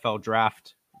his NFL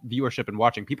draft viewership and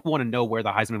watching. People want to know where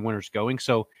the Heisman winner's going.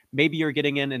 So maybe you're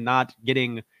getting in and not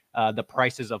getting the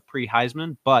prices of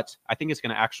pre-Heisman, but I think it's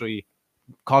going to actually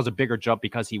cause a bigger jump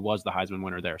because he was the Heisman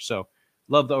winner there. So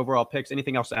love the overall picks.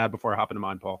 Anything else to add before I hop into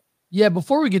mine, Paul? Yeah,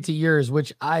 before we get to yours,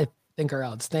 which I think are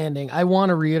outstanding, I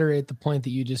want to reiterate the point that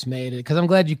you just made because I'm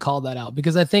glad you called that out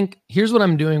because I think here's what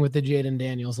I'm doing with the Jaden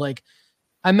Daniels. Like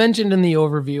I mentioned in the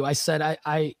overview, I said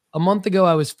I a month ago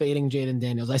I was fading Jaden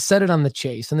Daniels. I said it on the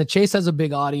Chase, and the Chase has a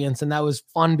big audience, and that was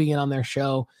fun being on their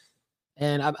show.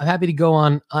 And I'm happy to go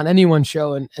on anyone's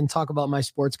show and talk about my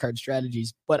sports card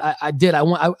strategies. But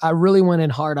I really went in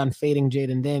hard on fading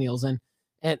Jaden Daniels, and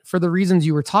for the reasons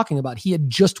you were talking about, he had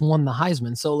just won the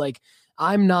Heisman. So like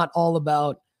I'm not all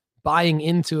about buying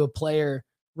into a player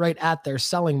right at their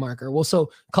selling marker. Well, so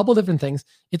a couple different things.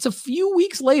 It's a few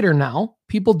weeks later now.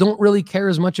 People don't really care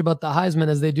as much about the Heisman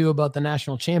as they do about the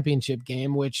national championship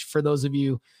game, which for those of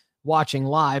you watching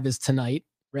live is tonight,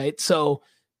 right? So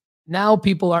now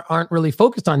people aren't really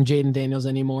focused on Jaden Daniels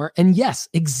anymore. And yes,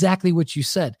 exactly what you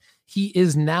said. He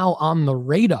is now on the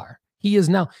radar.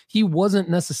 He wasn't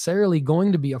necessarily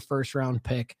going to be a first round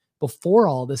pick before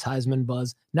all this Heisman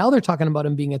buzz. Now they're talking about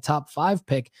him being a top 5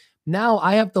 pick, now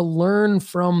I have to learn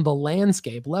from the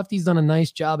landscape. Lefty's done a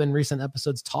nice job in recent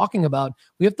episodes talking about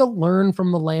we have to learn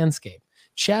from the landscape.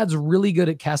 Chad's really good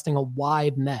at casting a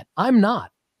wide net. I'm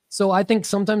not. So I think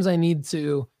sometimes I need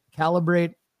to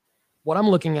calibrate what I'm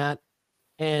looking at.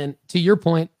 And to your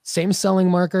point, same selling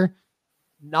marker,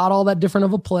 not all that different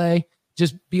of a play.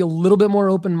 Just be a little bit more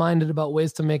open-minded about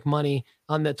ways to make money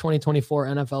on the 2024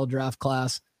 NFL draft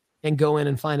class and go in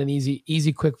and find an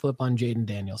easy quick flip on Jaden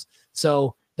Daniels.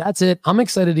 So that's it. I'm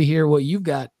excited to hear what you've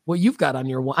got on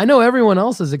your one. I know everyone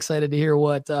else is excited to hear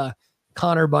what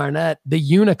Connor Barnett, the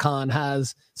Unicon,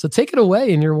 has. So take it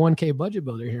away in your 1K budget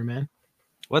builder here, man.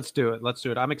 Let's do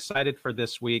it. I'm excited for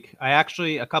this week. I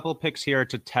actually, a couple of picks here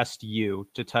to test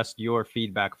your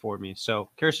feedback for me. So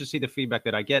curious to see the feedback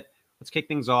that I get. Let's kick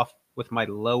things off with my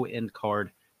low end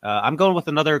card. I'm going with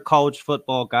another college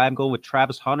football guy. I'm going with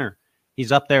Travis Hunter.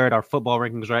 He's up there at our football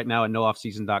rankings right now at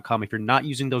nooffseason.com. If you're not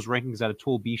using those rankings at a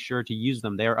tool, be sure to use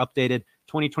them. They are updated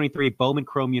 2023 Bowman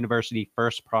Chrome University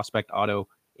first prospect auto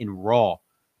in raw.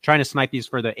 Trying to snipe these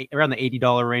for around the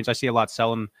 $80 range. I see a lot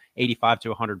selling $85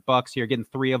 to $100 here. Getting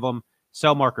 3 of them.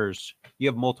 Sell markers. You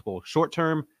have multiple. Short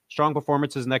term, strong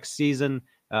performances next season.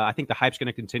 I think the hype's going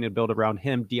to continue to build around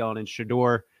him, Dion, and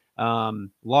Shador.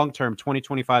 Long term,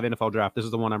 2025 NFL draft. This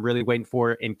is the one I'm really waiting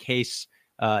for in case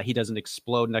he doesn't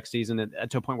explode next season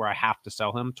to a point where I have to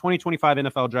sell him. 2025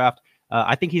 NFL draft.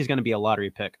 I think he's going to be a lottery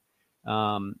pick.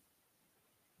 The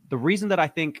reason that I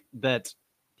think that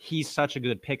he's such a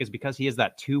good pick is because he is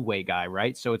that two-way guy,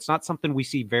 right? So it's not something we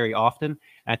see very often.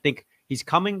 And I think he's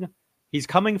coming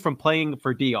from playing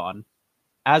for Dion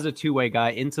as a two-way guy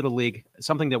into the league,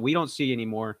 something that we don't see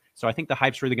anymore. So I think the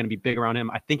hype's really going to be big around him.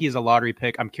 I think he's a lottery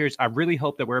pick. I'm curious. I really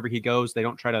hope that wherever he goes, they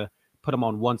don't try to put him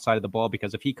on one side of the ball,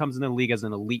 because if he comes in the league as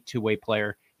an elite two-way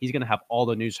player, he's going to have all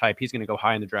the news hype. He's going to go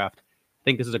high in the draft. I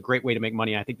think this is a great way to make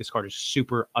money. I think this card is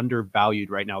super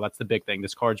undervalued right now. That's the big thing.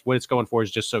 This card's what it's going for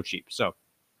is just so cheap. So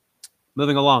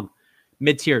moving along,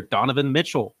 mid-tier, Donovan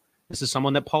Mitchell. This is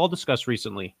someone that Paul discussed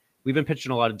recently. We've been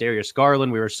pitching a lot of Darius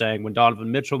Garland. We were saying when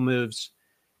Donovan Mitchell moves,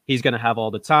 he's going to have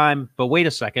all the time. But wait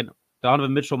a second,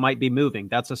 Donovan Mitchell might be moving.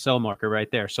 That's a sell marker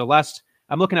right there. So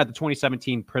I'm looking at the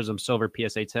 2017 Prism Silver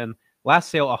PSA 10. Last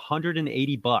sale,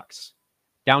 $180.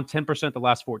 Down 10% the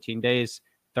last 14 days,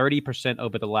 30%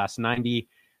 over the last 90.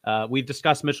 We've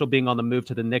discussed Mitchell being on the move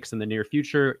to the Knicks in the near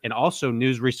future. And also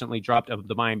news recently dropped of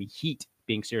the Miami Heat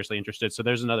being seriously interested. So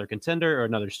there's another contender or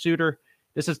another suitor.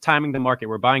 This is timing the market.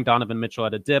 We're buying Donovan Mitchell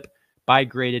at a dip, buy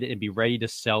graded, and be ready to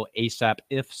sell ASAP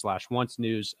if/once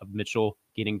news of Mitchell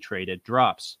getting traded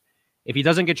drops. If he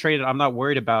doesn't get traded, I'm not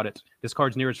worried about it. This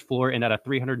card's near its floor and at a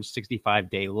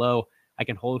 365-day low. I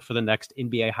can hold for the next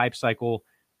NBA hype cycle,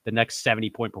 the next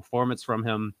 70-point performance from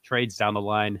him, trades down the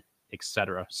line,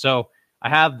 etc. So I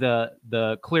have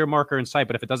the clear marker in sight,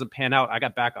 but if it doesn't pan out, I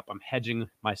got backup. I'm hedging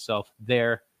myself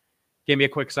there. Give me a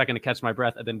quick second to catch my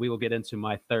breath, and then we will get into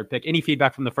my third pick. Any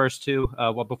feedback from the first two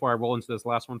before I roll into this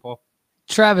last one, Paul?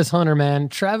 Travis Hunter, man.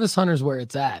 Travis Hunter's where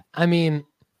it's at. I mean,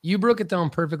 you broke it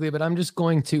down perfectly, but I'm just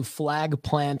going to flag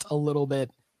plant a little bit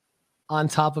on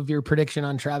top of your prediction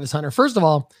on Travis Hunter. First of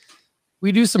all,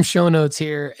 we do some show notes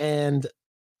here, and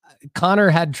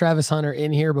Connor had Travis Hunter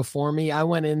in here before me. I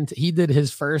went in, he did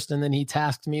his first, and then he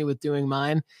tasked me with doing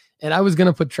mine. And I was going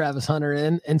to put Travis Hunter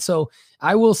in. And so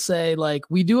I will say, like,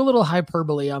 we do a little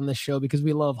hyperbole on this show because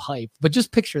we love hype, but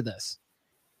just picture this.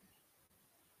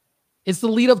 It's the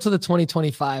lead up to the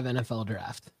 2025 NFL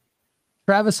draft.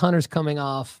 Travis Hunter's coming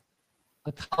off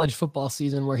a college football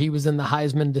season where he was in the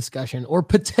Heisman discussion, or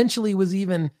potentially was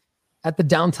even at the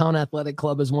Downtown Athletic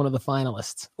Club as one of the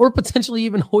finalists, or potentially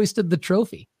even hoisted the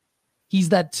trophy. He's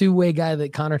that two-way guy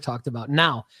that Connor talked about.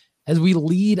 Now, as we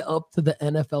lead up to the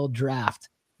NFL draft,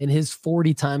 and his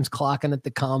 40 times clocking at the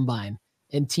combine,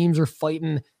 and teams are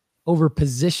fighting over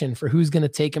position for who's going to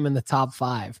take him in the top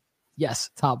 5. Yes,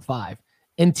 top 5.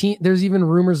 And there's even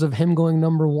rumors of him going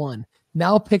number 1.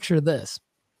 Now picture this.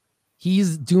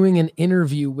 He's doing an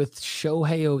interview with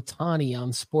Shohei Ohtani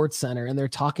on SportsCenter, and they're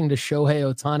talking to Shohei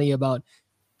Ohtani about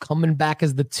coming back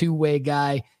as the two-way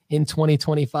guy in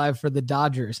 2025 for the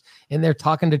Dodgers. And they're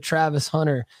talking to Travis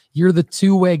Hunter. You're the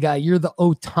two-way guy. You're the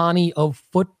Ohtani of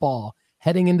football.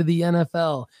 Heading into the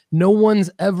NFL, no one's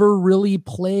ever really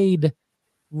played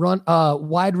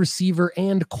wide receiver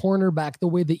and cornerback the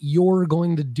way that you're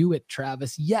going to do it,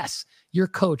 Travis. Yes, your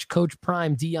Coach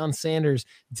Prime, Deion Sanders,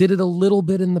 did it a little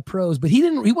bit in the pros, but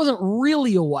he wasn't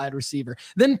really a wide receiver.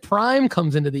 Then Prime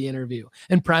comes into the interview,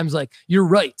 and Prime's like, "You're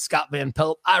right, Scott Van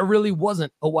Pelt. I really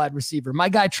wasn't a wide receiver. My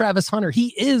guy Travis Hunter,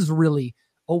 he is really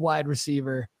a wide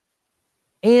receiver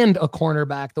and a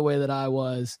cornerback the way that I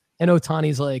was." And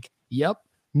Ohtani's like, "Yep,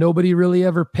 Nobody really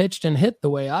ever pitched and hit the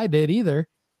way I did either.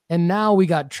 And now we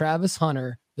got Travis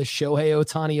Hunter, the Shohei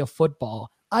Ohtani of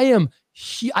football. I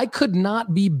could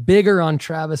not be bigger on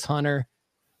Travis Hunter.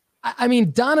 I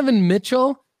mean, Donovan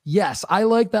Mitchell, yes, I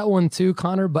like that one too,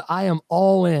 Connor, but I am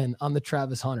all in on the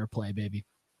Travis Hunter play, baby.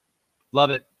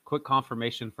 Love it. Quick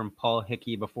confirmation from Paul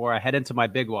Hickey before I head into my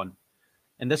big one.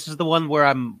 And this is the one where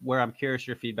I'm curious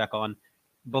your feedback on.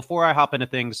 Before I hop into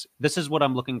things, this is what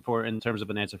I'm looking for in terms of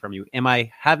an answer from you. Am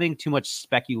I having too much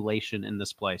speculation in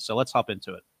this play? So let's hop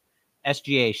into it.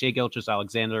 SGA, Shai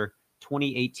Gilgeous-Alexander,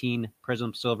 2018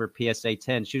 Prism Silver PSA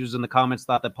 10. Shooters in the comments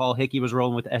thought that Paul Hickey was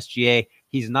rolling with SGA.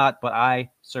 He's not, but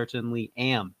I certainly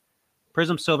am.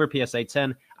 Prism Silver PSA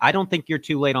 10. I don't think you're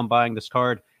too late on buying this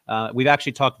card. We've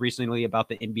actually talked recently about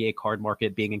the NBA card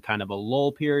market being in kind of a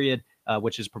lull period,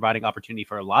 which is providing opportunity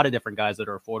for a lot of different guys that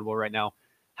are affordable right now.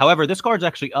 However, this card's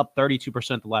actually up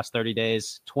 32% the last 30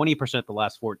 days, 20% the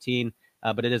last 14,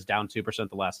 but it is down 2%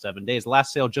 the last 7 days.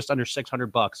 Last sale just under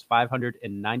 $600,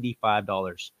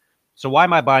 $595. So why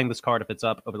am I buying this card if it's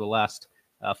up over the last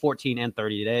 14 and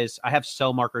 30 days? I have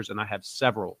sell markers and I have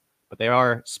several, but they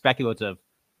are speculative.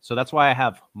 So that's why I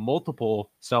have multiple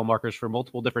sell markers for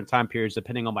multiple different time periods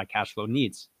depending on my cash flow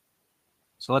needs.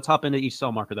 So let's hop into each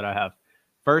sell marker that I have.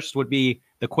 First would be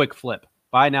the quick flip.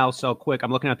 Buy now, sell quick.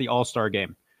 I'm looking at the All-Star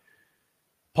game.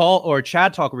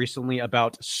 Chad talked recently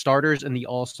about starters in the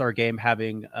All-Star game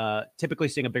having typically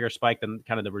seeing a bigger spike than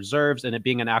kind of the reserves and it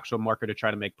being an actual marker to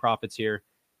try to make profits here.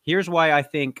 Here's why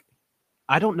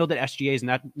I don't know that SGA is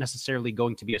not necessarily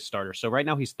going to be a starter. So right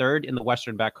now he's third in the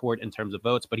Western backcourt in terms of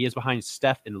votes, but he is behind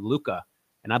Steph and Luka.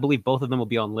 And I believe both of them will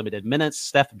be on limited minutes.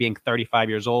 Steph being 35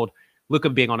 years old, Luka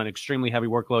being on an extremely heavy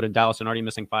workload in Dallas and already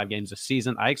missing 5 games this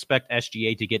season. I expect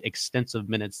SGA to get extensive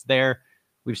minutes there.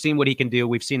 We've seen what he can do.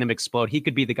 We've seen him explode. He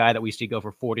could be the guy that we see go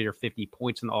for 40 or 50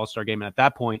 points in the All-Star game. And at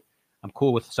that point, I'm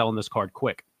cool with selling this card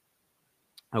quick.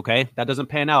 Okay, that doesn't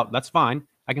pan out. That's fine.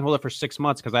 I can hold it for 6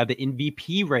 months because I have the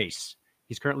MVP race.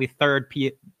 He's currently third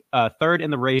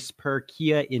in the race per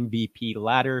Kia MVP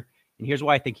ladder. And here's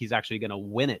why I think he's actually going to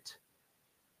win it.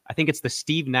 I think it's the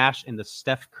Steve Nash and the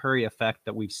Steph Curry effect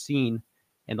that we've seen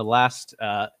in the last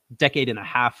decade and a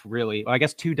half, really. Well, I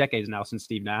guess 2 decades now since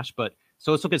Steve Nash. But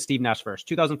so let's look at Steve Nash first.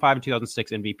 2005 and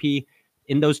 2006 MVP.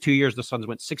 In those 2 years, the Suns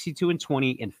went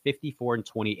 62-20 and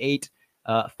 54-28.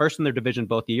 First in their division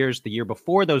both years. The year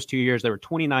before those 2 years, they were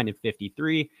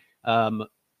 29-53.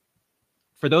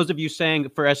 For those of you saying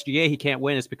for SGA he can't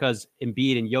win, it's because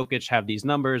Embiid and Jokic have these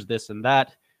numbers, this and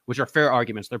that, which are fair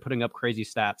arguments. They're putting up crazy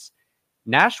stats.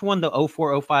 Nash won the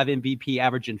 04-05 MVP,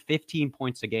 averaging 15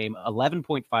 points a game,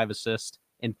 11.5 assists,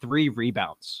 and 3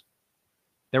 rebounds.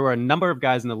 There were a number of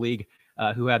guys in the league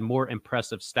who had more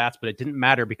impressive stats, but it didn't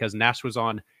matter because Nash was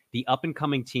on the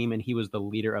up-and-coming team, and he was the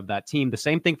leader of that team. The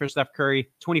same thing for Steph Curry,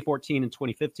 2014 and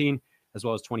 2015, as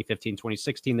well as 2015,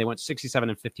 2016. They went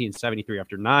 67-15, 73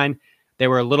 after 9. They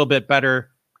were a little bit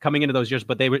better coming into those years,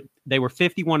 but they were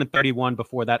 51-31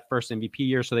 before that first MVP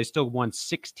year, so they still won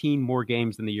 16 more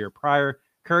games than the year prior.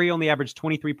 Curry only averaged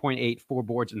 23.8, 4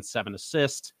 boards, and 7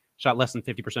 assists, shot less than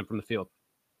 50% from the field.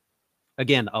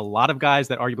 Again, a lot of guys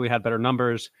that arguably had better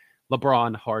numbers,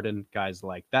 LeBron, Harden, guys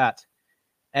like that.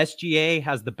 SGA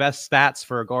has the best stats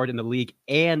for a guard in the league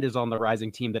and is on the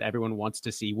rising team that everyone wants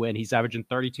to see win. He's averaging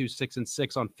 32, 6, and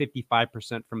 6 on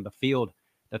 55% from the field.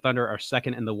 The Thunder are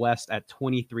second in the West at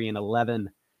 23-11.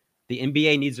 The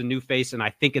NBA needs a new face, and I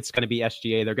think it's going to be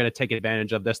SGA. They're going to take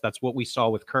advantage of this. That's what we saw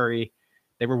with Curry.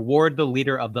 They reward the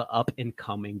leader of the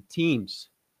up-and-coming teams.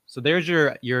 So there's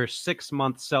your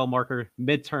 6-month sell marker,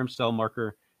 midterm sell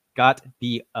marker. Got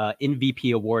the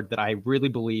MVP award that I really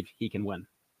believe he can win.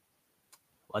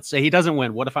 Let's say he doesn't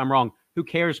win. What if I'm wrong? Who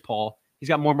cares, Paul? He's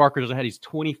got more markers ahead. He's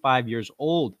 25 years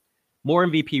old. More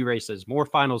MVP races, more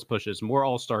finals pushes, more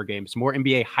all-star games, more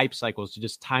NBA hype cycles to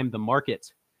just time the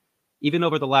market. Even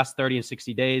over the last 30 and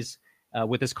 60 days,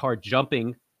 with this card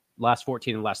jumping last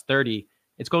 14 and last 30,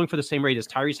 it's going for the same rate as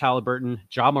Tyrese Halliburton,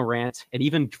 Ja Morant, and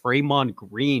even Draymond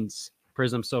Green's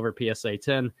Prism Silver PSA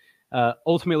 10.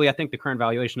 Ultimately, I think the current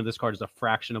valuation of this card is a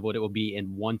fraction of what it will be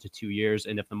in 1 to 2 years.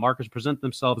 And if the markers present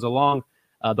themselves along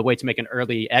the way to make an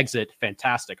early exit,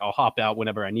 fantastic. I'll hop out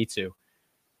whenever I need to.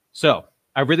 So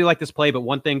I really like this play, but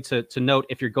one thing to note,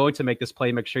 if you're going to make this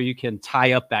play, make sure you can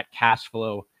tie up that cash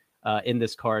flow in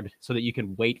this card so that you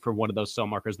can wait for one of those sell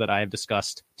markers that I have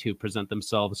discussed to present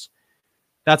themselves.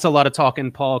 That's a lot of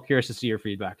talking, Paul. Curious to see your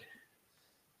feedback.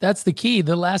 That's the key.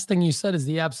 The last thing you said is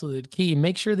the absolute key.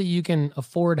 Make sure that you can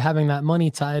afford having that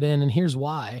money tied in, and here's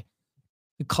why.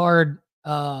 The card's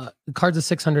a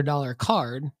 $600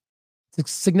 card.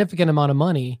 It's a significant amount of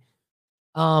money.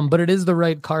 But it is the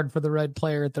right card for the right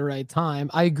player at the right time.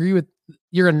 I agree with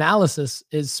your analysis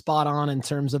is spot on in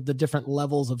terms of the different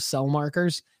levels of sell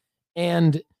markers.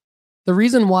 And the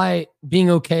reason why being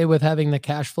okay with having the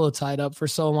cash flow tied up for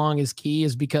so long is key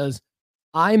is because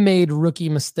I made rookie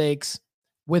mistakes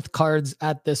with cards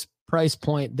at this price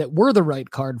point that were the right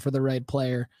card for the right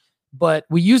player. But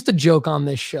we used to joke on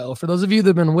this show. For those of you that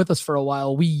have been with us for a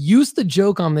while, we used to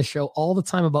joke on this show all the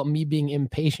time about me being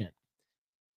impatient.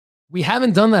 We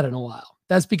haven't done that in a while.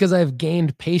 That's because I've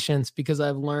gained patience because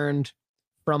I've learned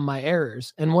from my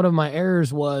errors. And one of my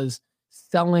errors was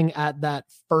selling at that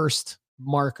first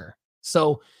marker.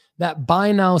 So that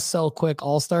buy now, sell quick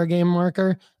all-star game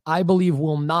marker, I believe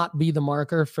will not be the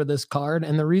marker for this card.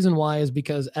 And the reason why is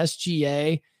because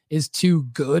SGA is too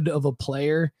good of a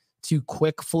player to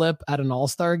quick flip at an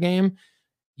all-star game.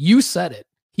 You said it.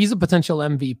 He's a potential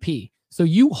MVP. So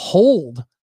you hold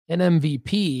an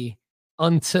MVP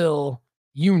until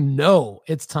you know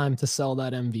it's time to sell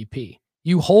that MVP.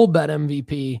 You hold that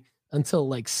MVP until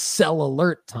like sell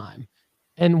alert time.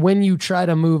 And when you try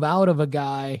to move out of a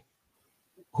guy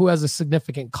who has a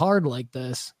significant card like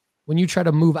this, when you try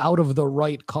to move out of the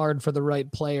right card for the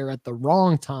right player at the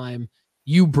wrong time,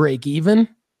 you break even.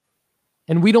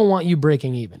 And we don't want you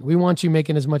breaking even. We want you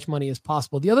making as much money as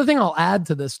possible. The other thing I'll add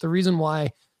to this, the reason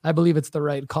why I believe it's the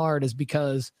right card is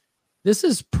because this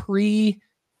is pre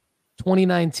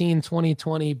 2019,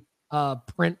 2020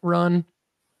 print run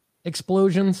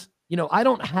explosions. You know, I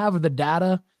don't have the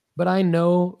data, but I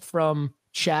know from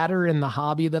chatter in the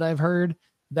hobby that I've heard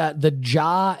that the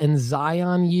Ja and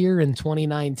Zion year in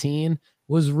 2019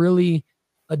 was really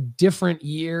a different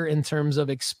year in terms of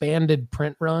expanded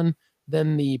print run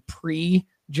than the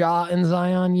pre-Ja and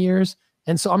Zion years.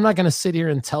 And so I'm not going to sit here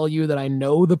and tell you that I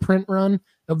know the print run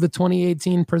of the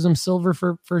 2018 Prism Silver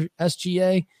for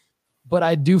SGA, but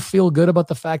I do feel good about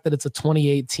the fact that it's a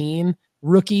 2018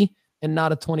 rookie and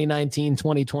not a 2019,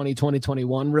 2020,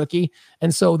 2021 rookie.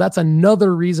 And so that's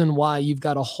another reason why you've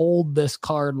got to hold this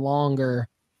card longer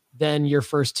than your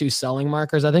first two selling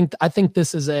markers. I think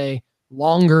this is a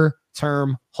longer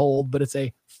term hold, but it's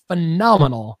a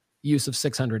phenomenal use of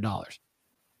 $600.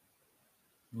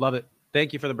 Love it.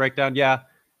 Thank you for the breakdown. Yeah.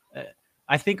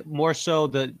 I think more so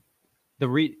the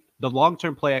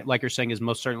long-term play, like you're saying, is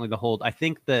most certainly the hold. I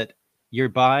think that you're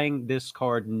buying this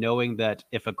card knowing that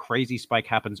if a crazy spike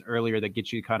happens earlier that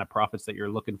gets you the kind of profits that you're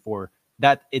looking for,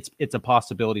 that it's a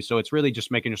possibility. So it's really just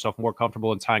making yourself more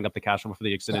comfortable and tying up the cash flow for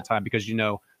the extended time, because you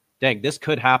know, dang, this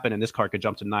could happen and this card could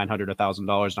jump to $900, $1,000.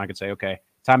 And I could say, okay,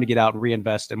 time to get out and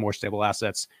reinvest in more stable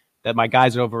assets that my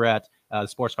guys over at the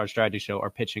Sports Card Strategy Show are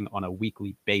pitching on a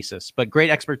weekly basis. But great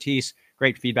expertise,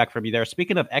 great feedback from you there.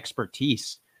 Speaking of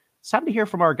expertise, it's time to hear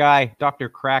from our guy, Dr.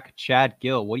 Crack Chad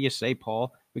Gill. What do you say,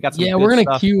 Paul? We got some we're going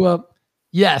to queue up.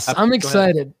 Yes, I'm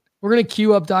excited. We're going to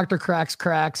queue up Dr. Crack's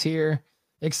Cracks here.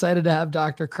 Excited to have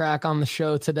Dr. Crack on the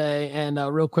show today. And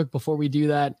real quick before we do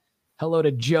that, hello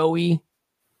to Joey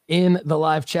in the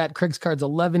live chat. Craig's Cards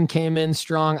 11 came in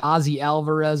strong. Ozzy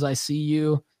Alvarez, I see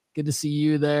you. Good to see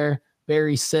you there.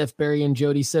 Barry Sif, Barry and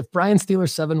Jody Sif. Brian Steeler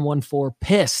 714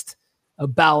 pissed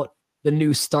about the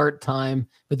new start time,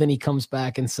 but then he comes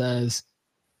back and says,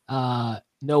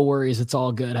 no worries, it's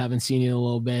all good. Haven't seen you in a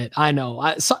little bit. I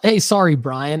know. Hey, sorry,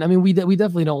 Brian. I mean, we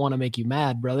definitely don't want to make you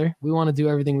mad, brother. We want to do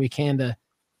everything we can to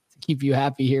keep you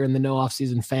happy here in the no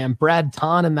offseason fam. Brad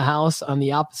Ton in the house on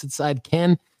the opposite side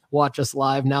can watch us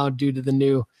live now due to the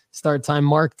new start time.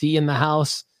 Mark D in the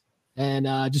house. And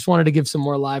just wanted to give some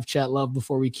more live chat love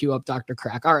before we queue up Dr.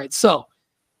 Crack. All right, so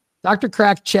Dr.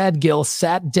 Crack Chad Gill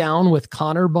sat down with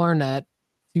Connor Barnett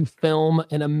to film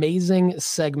an amazing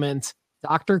segment,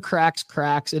 Dr. Crack's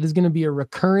Cracks. It is going to be a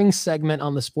recurring segment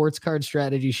on the Sports Card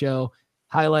Strategy Show,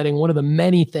 highlighting one of the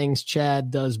many things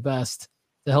Chad does best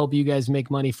to help you guys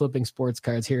make money flipping sports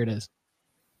cards. Here it is.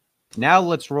 Now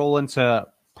let's roll into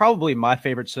probably my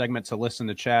favorite segment to listen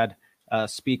to Chad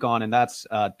speak on, and that's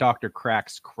Dr.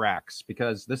 Crack's Cracks,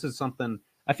 because this is something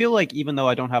I feel like, even though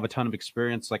I don't have a ton of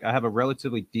experience, like I have a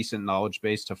relatively decent knowledge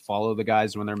base to follow the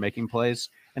guys when they're making plays,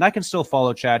 and I can still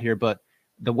follow Chad here, but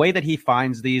the way that he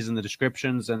finds these in the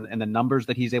descriptions and the numbers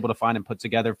that he's able to find and put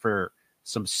together for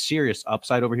some serious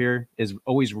upside over here is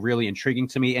always really intriguing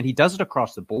to me, and he does it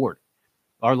across the board.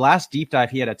 Our last deep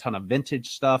dive, he had a ton of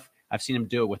vintage stuff. I've seen him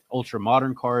do it with ultra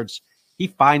modern cards. He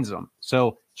finds them.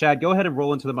 So Chad, go ahead and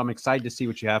roll into them. I'm excited to see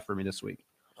what you have for me this week.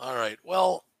 All right.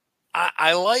 Well,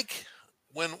 I like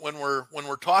when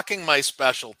we're talking my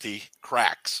specialty,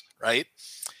 cracks, right?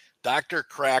 Dr.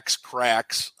 Crack's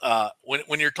Cracks.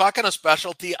 When you're talking a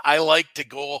specialty, I like to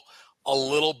go a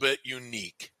little bit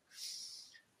unique.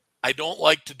 I don't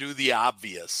like to do the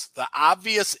obvious. The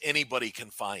obvious anybody can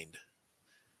find.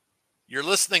 You're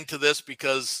listening to this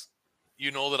because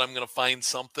you know that I'm going to find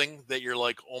something that you're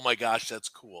like, oh my gosh, that's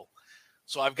cool.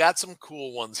 So I've got some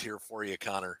cool ones here for you,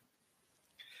 Connor.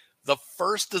 The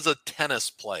first is a tennis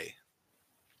play.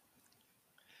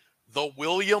 The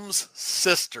Williams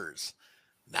sisters,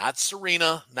 not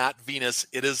Serena, not Venus.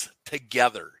 It is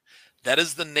together. That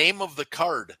is the name of the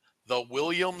card, the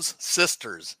Williams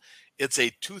sisters. It's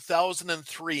a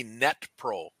 2003 Net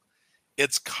Pro.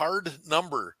 It's card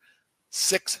number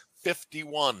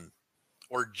 651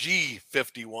 or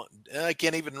G51. I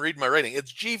can't even read my writing.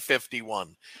 It's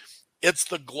G51. It's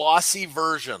the glossy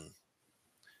version.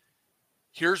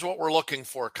 Here's what we're looking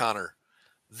for, Connor.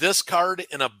 This card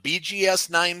in a BGS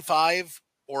 9.5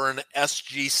 or an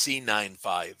SGC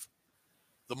 9.5.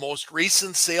 The most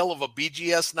recent sale of a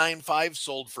BGS 9.5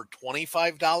 sold for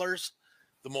 $25.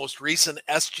 The most recent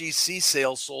SGC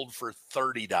sale sold for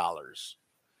 $30.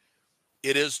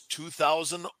 It is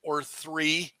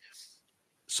 2003,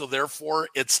 so therefore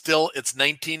it's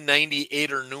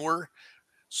 1998 or newer.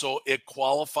 So it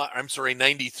qualifies. I'm sorry,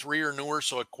 93 or newer.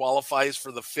 So it qualifies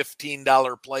for the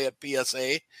 $15 play at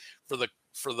PSA for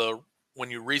the when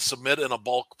you resubmit in a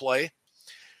bulk play.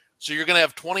 So you're going to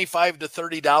have $25 to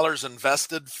 $30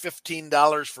 invested,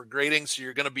 $15 for grading. So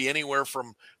you're going to be anywhere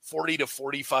from $40 to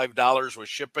 $45 with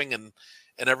shipping and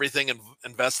everything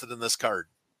invested in this card.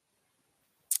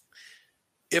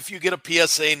 If you get a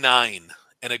PSA 9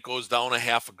 and it goes down a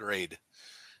half a grade,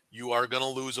 you are going to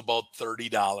lose about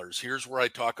 $30. Here's where I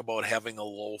talk about having a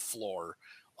low floor,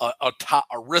 a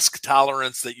risk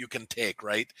tolerance that you can take,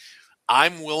 right?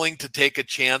 I'm willing to take a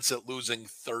chance at losing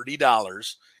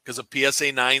 $30 because a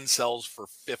PSA 9 sells for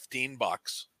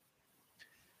 $15.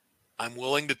 I'm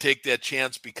willing to take that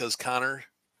chance because, Connor,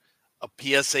 a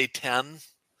PSA 10,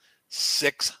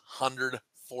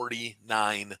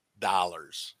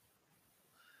 $649.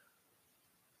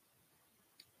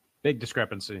 Big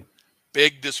discrepancy.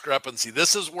 Big discrepancy.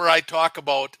 This is where I talk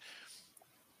about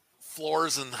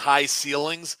floors and high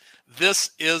ceilings.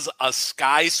 This is a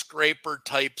skyscraper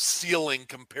type ceiling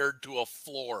compared to a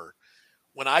floor.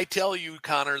 When I tell you,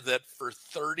 Connor, that for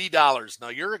 $30, now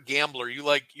you're a gambler, you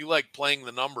like playing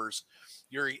the numbers.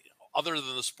 You're other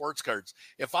than the sports cards.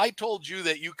 If I told you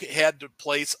that you had to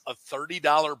place a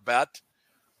 $30 bet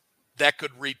that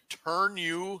could return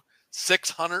you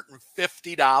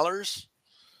 $650,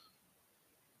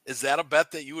 is that a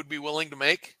bet that you would be willing to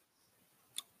make?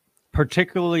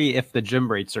 Particularly if the gym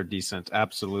rates are decent.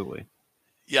 Absolutely.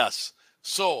 Yes.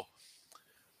 So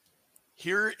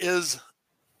here is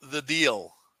the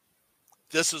deal.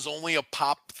 This is only a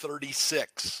pop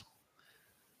 36.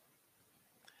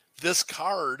 This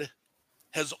card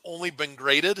has only been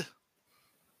graded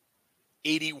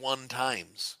 81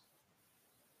 times.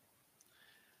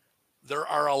 There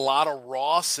are a lot of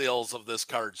raw sales of this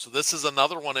card. So this is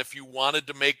another one. If you wanted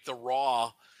to make the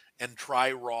raw and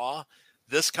try raw,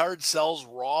 this card sells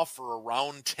raw for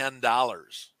around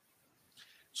 $10.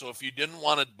 So if you didn't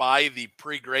want to buy the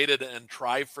pre-graded and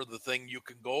try for the thing, you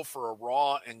can go for a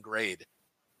raw and grade.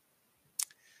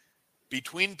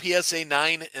 Between PSA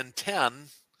 9 and 10,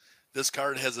 this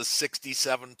card has a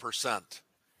 67%.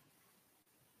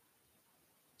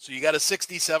 So you got a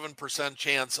 67%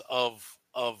 chance of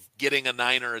getting a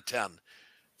 9 or a 10.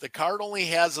 The card only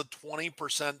has a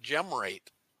 20% gem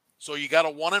rate. So you got a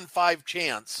 1 in 5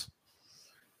 chance.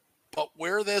 But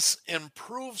where this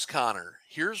improves, Connor,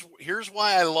 here's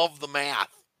why I love the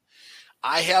math.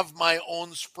 I have my own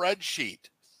spreadsheet.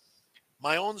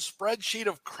 My own spreadsheet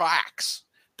of cracks.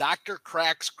 Dr.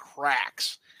 Cracks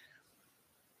cracks.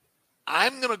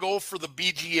 I'm going to go for the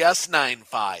BGS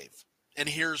 9.5. And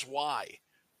here's why.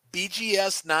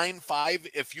 BGS 9.5,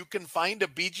 if you can find a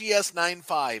BGS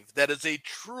 9.5 that is a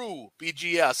true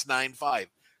BGS 9.5,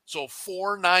 so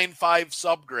 4.95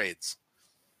 subgrades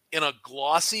in a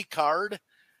glossy card,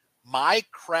 my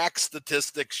crack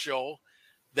statistics show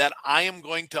that I am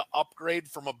going to upgrade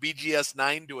from a BGS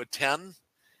 9 to a 10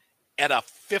 at a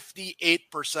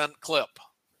 58% clip.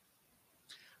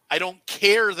 I don't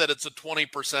care that it's a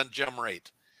 20% gem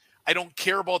rate. I don't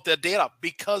care about that data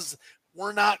because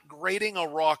we're not grading a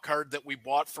raw card that we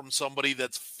bought from somebody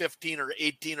that's 15 or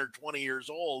 18 or 20 years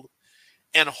old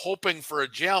and hoping for a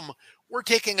gem. We're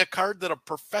taking a card that a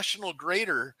professional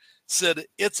grader said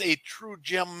it's a true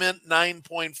gem mint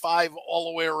 9.5 all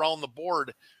the way around the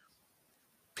board.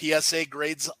 PSA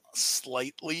grades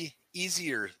slightly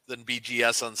easier than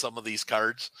BGS on some of these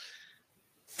cards.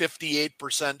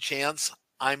 58% chance.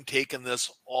 I'm taking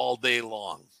this all day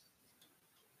long.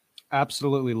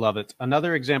 Absolutely love it.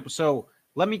 Another example. So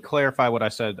Let me clarify what I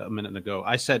said a minute ago.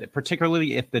 I said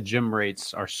particularly if the gym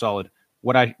rates are solid.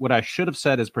 What I should have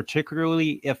said is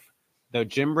particularly if the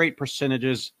gym rate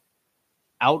percentages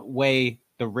outweigh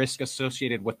the risk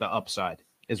associated with the upside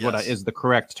is what is the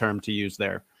correct term to use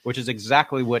there, which is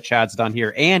exactly what Chad's done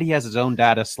here. And he has his own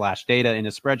data in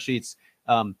his spreadsheets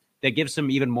that gives him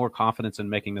even more confidence in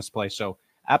making this play. So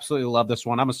absolutely love this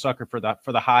one. I'm a sucker for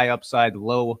the high upside,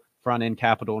 low front end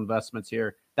capital investments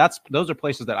here. Those are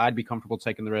places that I'd be comfortable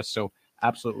taking the risk. So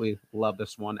absolutely love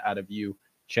this one out of you,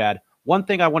 Chad. One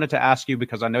thing I wanted to ask you,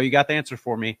 because I know you got the answer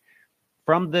for me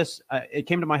from this, it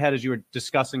came to my head as you were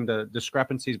discussing the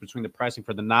discrepancies between the pricing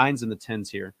for the 9s and the 10s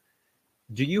here.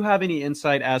 Do you have any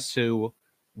insight as to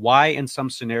why in some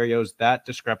scenarios that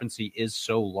discrepancy is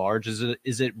so large?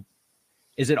 Is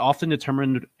it often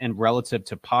determined and relative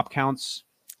to pop counts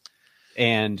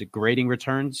and grading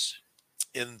returns?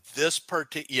 In this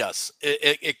yes,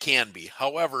 it can be.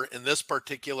 However, in this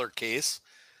particular case,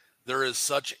 there is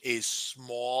such a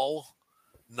small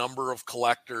number of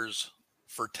collectors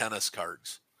for tennis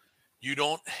cards. You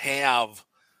don't have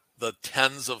the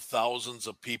tens of thousands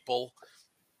of people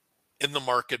in the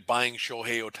market buying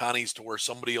Shohei Ohtani's to where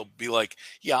somebody will be like,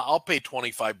 yeah, I'll pay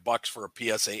 $25 for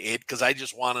a PSA 8 because I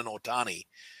just want an Ohtani.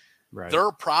 Right. There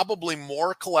are probably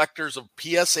more collectors of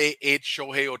PSA 8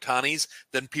 Shohei Ohtani's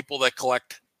than people that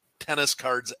collect tennis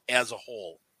cards as a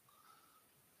whole.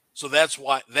 So that's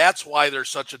why there's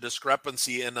such a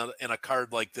discrepancy in a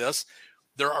card like this.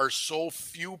 There are so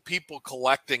few people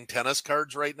collecting tennis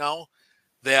cards right now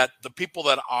that the people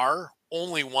that are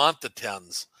only want the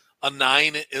 10s. A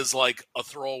 9 is like a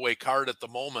throwaway card at the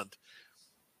moment.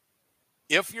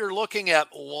 If you're looking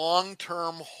at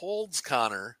long-term holds,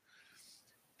 Connor,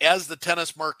 as the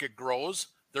tennis market grows,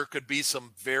 there could be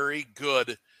some very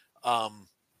good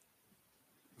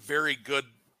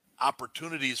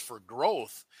opportunities for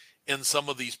growth in some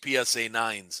of these PSA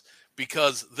 9s,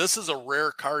 because this is a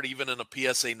rare card even in a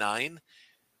PSA 9,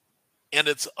 and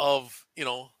it's of,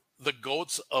 the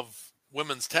goats of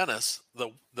women's tennis,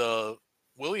 the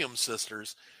Williams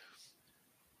sisters.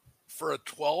 For a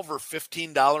 $12 or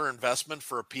 $15 investment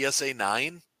for a PSA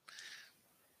 9,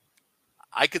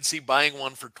 I could see buying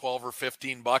one for $12 or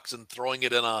 $15 and throwing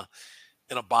it in a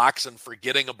box and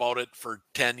forgetting about it for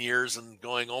 10 years and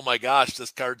going, oh my gosh,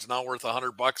 this card's now worth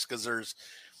 $100 because there's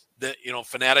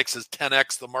Fanatics is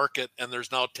 10x the market and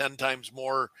there's now 10 times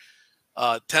more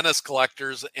tennis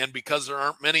collectors. And because there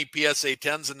aren't many PSA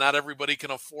 10s and not everybody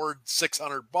can afford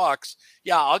 $600,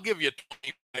 yeah, I'll give you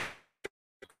 20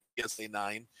 PSA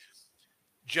 9.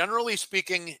 Generally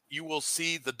speaking, you will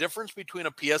see the difference between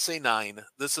a PSA 9.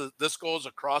 This goes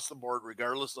across the board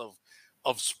regardless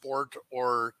of sport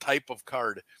or type of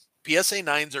card. PSA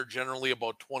 9s are generally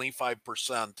about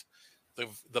 25%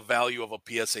 the value of a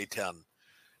PSA 10.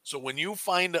 So when you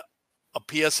find a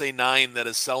PSA 9 that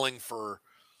is selling for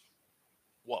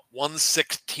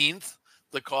 1/16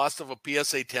 the cost of a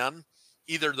PSA 10,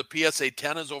 either the PSA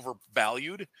 10 is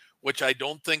overvalued, which I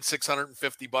don't think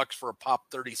 $650 for a Pop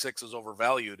 36 is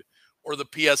overvalued, or the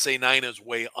PSA 9 is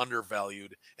way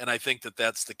undervalued. And I think that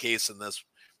that's the case in this.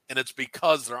 And it's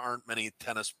because there aren't many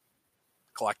tennis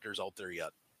collectors out there yet.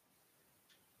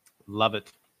 Love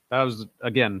it. That was,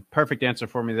 again, perfect answer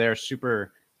for me there.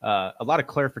 Super, a lot of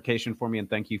clarification for me, and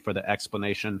thank you for the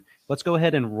explanation. Let's go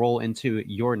ahead and roll into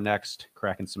your next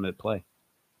Crack and Submit play.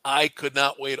 I could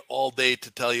not wait all day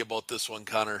to tell you about this one,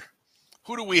 Connor.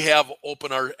 Who do we have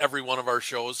open every one of our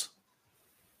shows?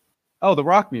 Oh, the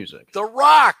Rock music. The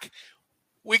Rock.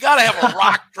 We got to have a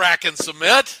Rock Crack and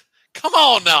Submit. Come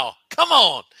on now. Come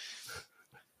on.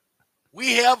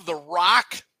 We have the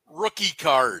Rock rookie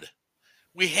card.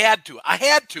 We had to. I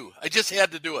just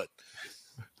had to do it.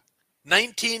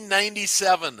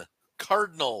 1997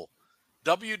 Cardinal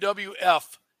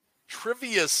WWF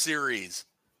Trivia Series.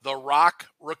 The Rock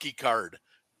rookie card.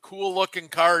 Cool looking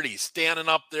card. He's standing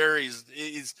up there.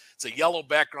 It's a yellow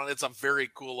background. It's a very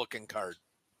cool looking card.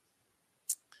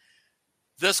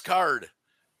 This card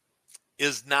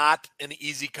is not an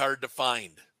easy card to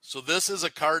find. So this is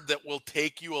a card that will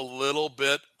take you a little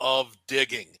bit of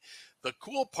digging. The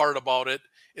cool part about it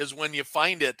is when you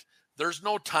find it, there's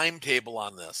no timetable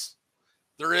on this.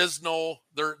 There's no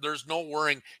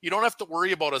worrying. You don't have to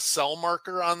worry about a sell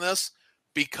marker on this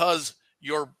because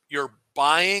you're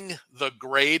buying the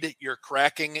grade, you're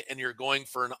cracking, and you're going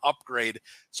for an upgrade.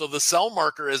 So the sell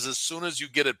marker is as soon as you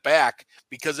get it back,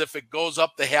 because if it goes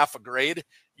up to half a grade,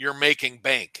 you're making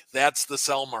bank. That's the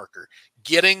sell marker.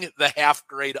 Getting the half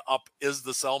grade up is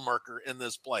the sell marker in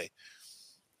this play.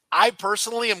 I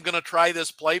personally am going to try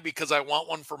this play because I want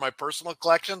one for my personal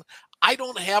collection. I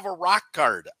don't have a Rock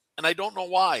card, and I don't know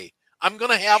why. I'm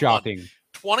going to have one.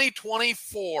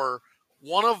 2024,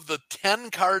 one of the 10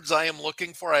 cards I am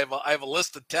looking for, I have a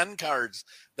list of 10 cards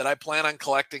that I plan on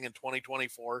collecting in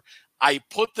 2024. I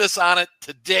put this on it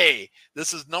today.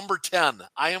 This is number 10.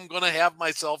 I am going to have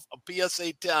myself a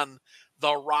PSA 10,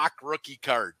 The Rock rookie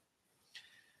card.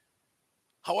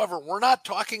 However, we're not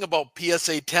talking about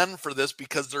PSA 10 for this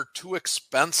because they're too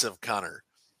expensive, Connor.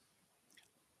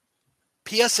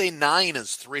 PSA 9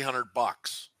 is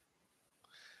 $300.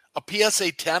 A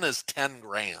PSA 10 is 10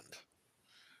 grand.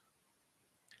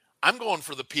 I'm going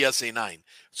for the PSA 9.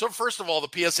 So first of all,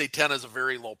 the PSA 10 is a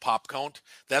very low pop count.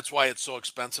 That's why it's so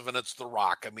expensive, and it's The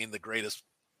Rock. I mean, the greatest.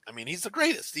 I mean, he's the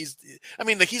greatest. He's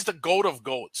the GOAT of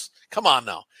GOATs. Come on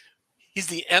now. He's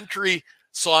the entry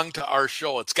song to our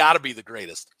show. It's got to be the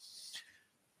greatest.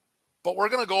 But we're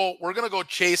going to go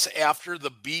chase after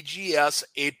the BGS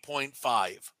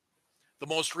 8.5. The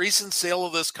most recent sale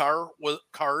of this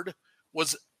card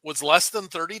was less than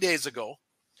 30 days ago.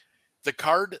 The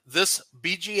card, this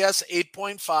BGS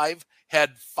 8.5,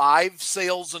 had 5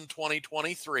 sales in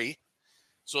 2023.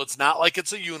 So it's not like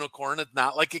it's a unicorn. It's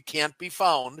not like it can't be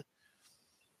found.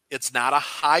 It's not a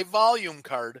high volume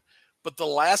card, but the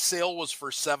last sale was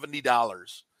for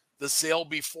 $70. The sale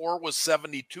before was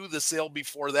 $72. The sale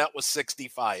before that was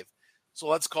 $65. So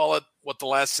let's call it what the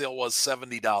last sale was,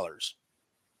 $70.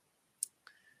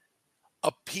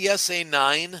 A PSA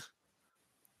 9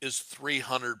 is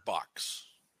 $300.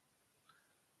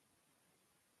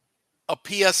 A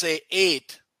PSA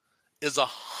 8 is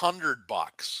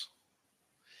 $100.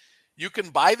 You can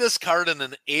buy this card in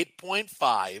an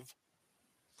 8.5.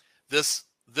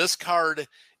 This card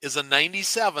is a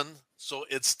 97, so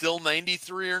it's still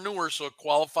 93 or newer, so it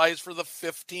qualifies for the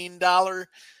 $15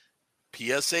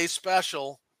 PSA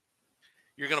special.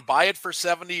 You're going to buy it for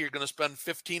 $70. You're going to spend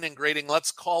 $15 in grading.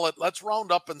 Let's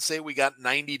round up and say we got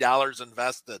 $90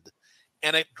 invested,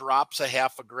 and it drops a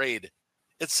half a grade.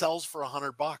 It sells for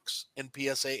 $100 in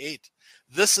PSA 8.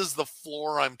 This is the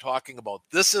floor I'm talking about.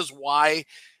 This is why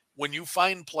when you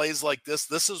find plays like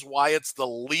this is why it's the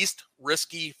least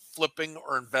risky flipping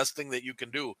or investing that you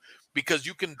can do, because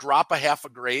you can drop a half a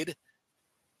grade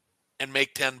and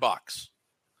make $10.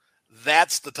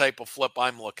 That's the type of flip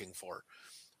I'm looking for.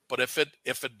 But if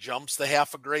it jumps the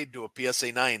half a grade to a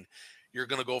PSA 9, you're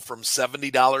going to go from $70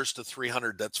 to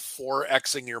 $300. That's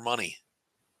 4xing your money.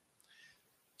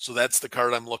 So that's the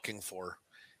card I'm looking for.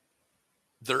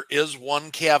 There is one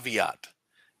caveat.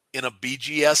 In a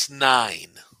BGS 9,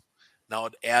 now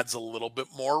it adds a little bit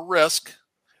more risk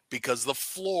because the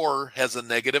floor has a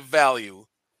negative value,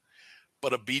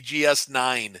 but a BGS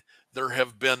 9, there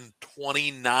have been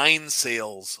 29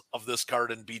 sales of this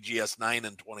card in BGS 9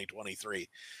 in 2023.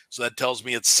 So that tells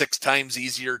me it's 6 times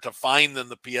easier to find than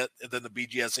the BGS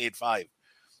 8.5.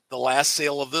 The last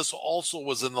sale of this also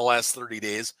was in the last 30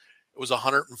 days. It was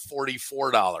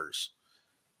 $144.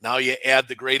 Now you add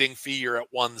the grading fee, you're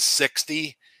at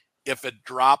 $160. If it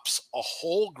drops a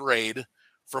whole grade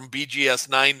from BGS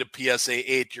 9 to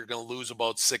PSA 8, you're going to lose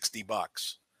about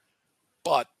 $60.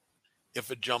 But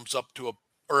if it jumps up to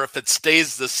or if it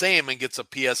stays the same and gets a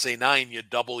PSA 9, you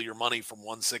double your money from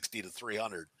 $160 to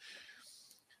 $300.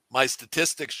 My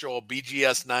statistics show a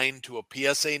BGS 9 to a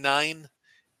PSA 9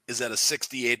 is at a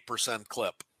 68%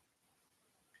 clip.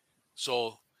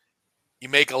 So you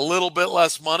make a little bit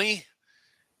less money,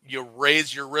 you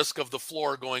raise your risk of the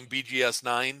floor going BGS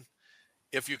 9.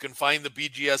 If you can find the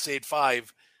BGS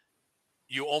 8.5,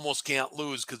 you almost can't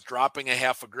lose because dropping a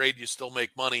half a grade, you still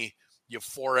make money. You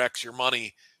 4x your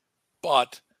money.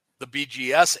 But the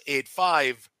BGS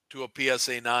 8.5 to a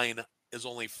PSA 9 is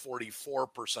only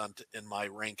 44% in my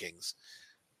rankings.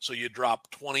 So you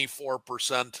drop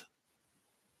 24%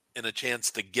 in a chance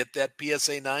to get that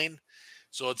PSA 9.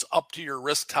 So it's up to your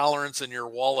risk tolerance and your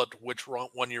wallet which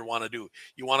one you want to do.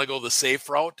 You want to go the safe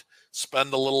route,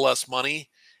 spend a little less money,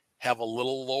 have a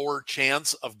little lower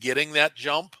chance of getting that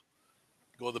jump,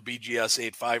 go the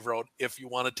BGS 8.5 route. If you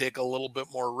want to take a little bit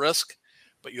more risk,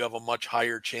 but you have a much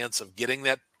higher chance of getting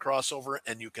that crossover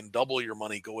and you can double your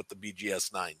money, go with the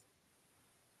BGS 9.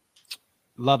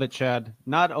 Love it, Chad.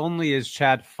 Not only is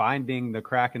Chad finding the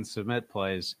crack and submit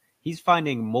plays, he's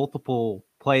finding multiple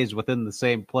plays within the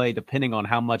same play, depending on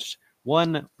how much,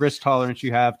 1, risk tolerance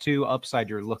you have, 2, upside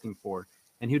you're looking for.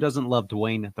 And who doesn't love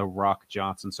Dwayne The Rock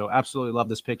Johnson? So absolutely love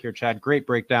this pick here, Chad. Great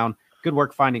breakdown. Good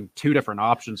work finding 2 different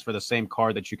options for the same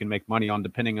card that you can make money on,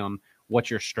 depending on what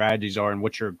your strategies are and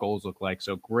what your goals look like.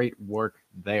 So great work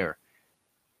there.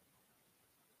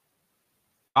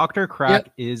 Dr.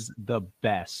 Crack is the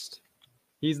best.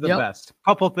 He's the best.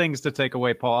 Couple things to take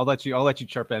away, Paul. I'll let you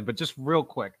chirp in, but just real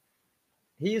quick.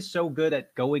 He is so good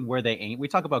at going where they ain't. We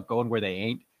talk about going where they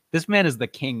ain't. This man is the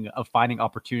king of finding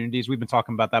opportunities. We've been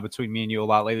talking about that between me and you a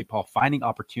lot lately, Paul. Finding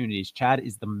opportunities. Chad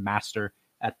is the master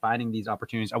at finding these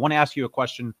opportunities. I want to ask you a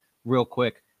question real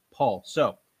quick, Paul.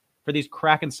 So for these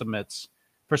Kraken submits,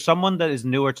 for someone that is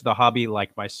newer to the hobby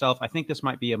like myself, I think this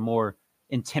might be a more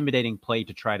intimidating play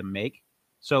to try to make.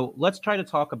 So let's try to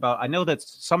talk about, I know that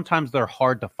sometimes they're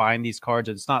hard to find these cards.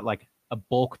 It's not like a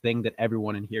bulk thing that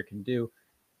everyone in here can do.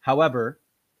 However,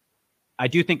 I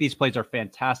do think these plays are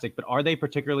fantastic, but are they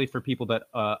particularly for people that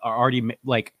are already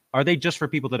are they just for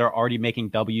people that are already making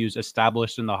W's,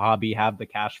 established in the hobby, have the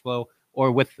cash flow?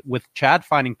 Or with Chad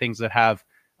finding things that have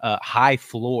high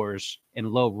floors and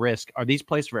low risk, are these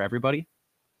plays for everybody?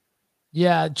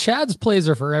 Yeah, Chad's plays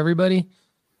are for everybody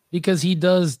because he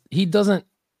doesn't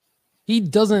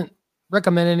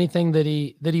recommend anything that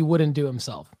he wouldn't do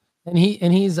himself. And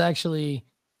he's actually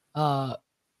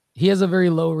he has a very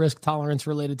low risk tolerance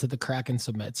related to the Kraken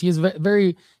submits. He's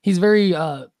very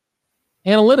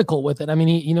analytical with it. I mean,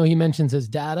 he mentions his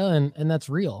data and that's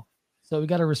real. So we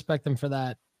got to respect him for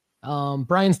that.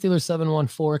 Brian Steeler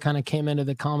 714 kind of came into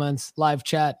the comments live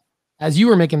chat as you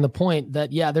were making the point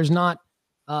that, yeah, there's not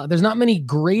many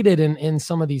graded in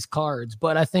some of these cards,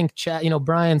 but I think chat,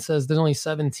 Brian says there's only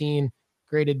 17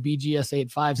 graded BGS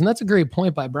 85s. And that's a great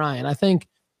point by Brian. I think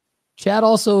Chad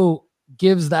also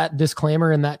gives that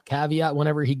disclaimer and that caveat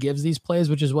whenever he gives these plays,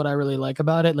 which is what I really like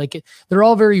about it. Like they're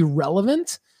all very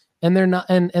relevant and they're not,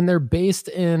 and they're based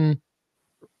in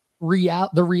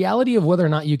the reality of whether or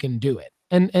not you can do it.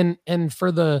 And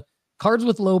for the cards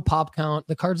with low pop count,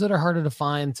 the cards that are harder to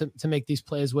find to make these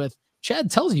plays with, Chad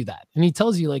tells you that. And he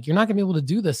tells you like, you're not gonna be able to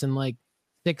do this in like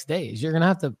 6 days. You're going to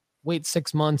have to wait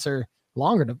 6 months or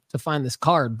longer to find this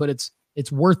card, but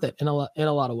it's worth it in a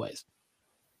lot of ways.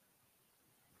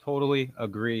 Totally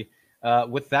agree.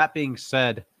 With that being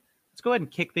said, let's go ahead and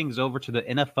kick things over to the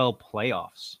NFL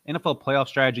playoffs. NFL playoff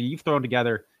strategy. You've thrown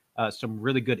together some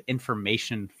really good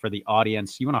information for the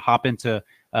audience. You want to hop into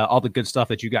all the good stuff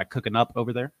that you got cooking up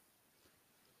over there?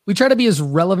 We try to be as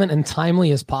relevant and timely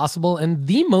as possible. And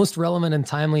the most relevant and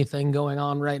timely thing going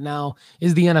on right now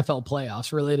is the NFL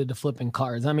playoffs related to flipping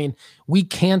cards. I mean, we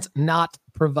can't not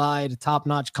provide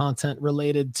top-notch content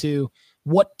related to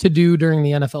what to do during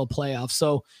the NFL playoffs.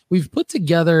 So we've put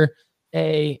together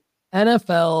a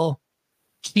NFL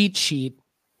cheat sheet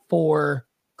for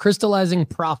crystallizing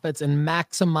profits and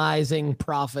maximizing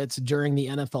profits during the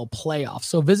NFL playoffs.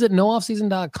 So visit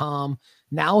nooffseason.com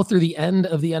now through the end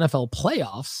of the NFL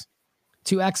playoffs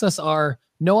to access our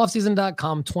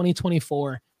nooffseason.com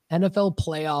 2024 NFL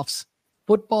playoffs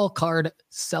football card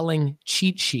selling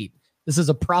cheat sheet. This is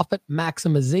a profit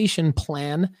maximization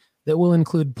plan that will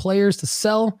include players to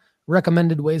sell,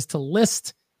 recommended ways to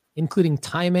list, including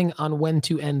timing on when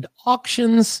to end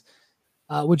auctions,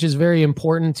 which is very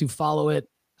important to follow it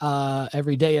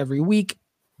every day, every week.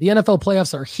 The NFL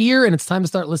playoffs are here, and it's time to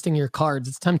start listing your cards.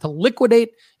 It's time to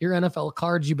liquidate your NFL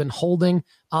cards you've been holding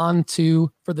on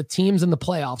to for the teams in the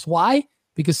playoffs. Why?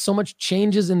 Because so much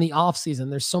changes in the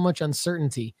offseason. There's so much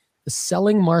uncertainty. The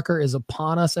selling marker is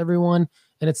upon us, everyone,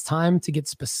 and it's time to get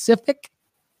specific.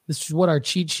 This is what our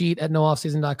cheat sheet at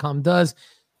nooffseason.com does.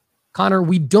 Connor,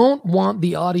 we don't want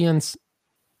the audience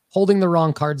holding the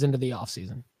wrong cards into the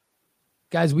offseason.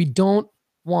 Guys, we don't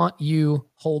want you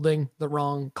holding the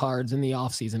wrong cards in the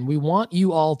offseason. We want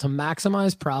you all to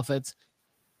maximize profits,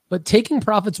 but taking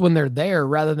profits when they're there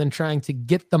rather than trying to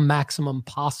get the maximum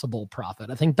possible profit.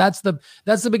 I think that's the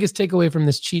biggest takeaway from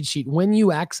this cheat sheet. When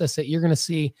you access it, you're going to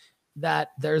see that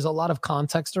there's a lot of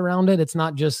context around it. It's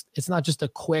not just a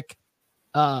quick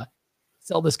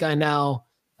sell this guy now,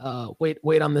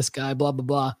 wait on this guy, blah, blah,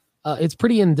 blah. It's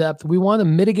pretty in-depth. We want to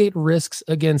mitigate risks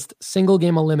against single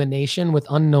game elimination with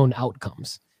unknown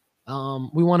outcomes.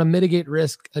 We want to mitigate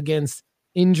risk against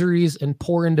injuries and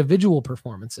poor individual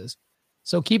performances.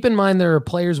 So keep in mind there are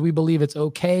players we believe it's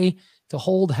okay to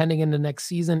hold heading into next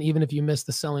season, even if you miss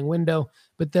the selling window.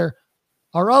 But there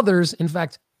are others, in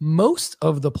fact, most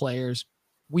of the players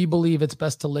we believe it's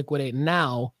best to liquidate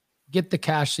now, get the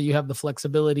cash so you have the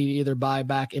flexibility to either buy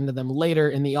back into them later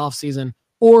in the offseason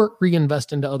or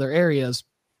reinvest into other areas.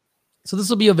 So this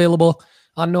will be available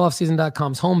on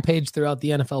nooffseason.com's homepage throughout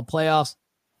the NFL playoffs.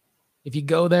 If you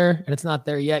go there and it's not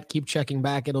there yet, keep checking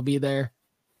back. It'll be there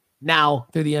now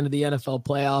through the end of the NFL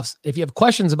playoffs. If you have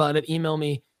questions about it, email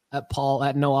me at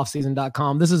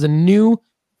paul@nooffseason.com. This is a new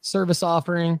service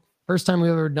offering. First time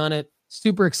we've ever done it.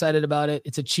 Super excited about it.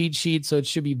 It's a cheat sheet, so it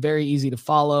should be very easy to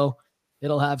follow.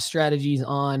 It'll have strategies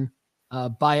on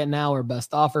buy it now or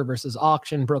best offer versus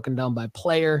auction broken down by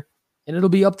player, and it'll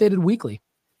be updated weekly.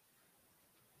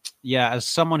 Yeah, as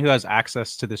someone who has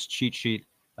access to this cheat sheet,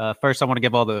 First, I want to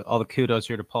give all the kudos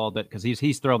here to Paul because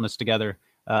he's thrown this together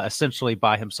essentially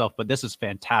by himself. But this is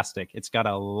fantastic. It's got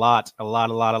a lot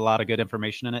of good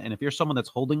information in it. And if you're someone that's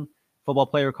holding football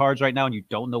player cards right now and you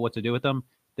don't know what to do with them,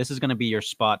 this is going to be your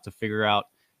spot to figure out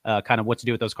kind of what to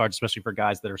do with those cards, especially for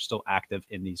guys that are still active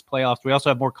in these playoffs. We also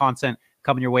have more content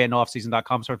coming your way at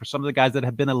nooffseason.com. So for some of the guys that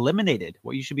have been eliminated,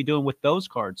 what you should be doing with those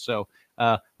cards. So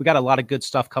we got a lot of good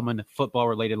stuff coming football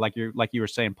related, like you were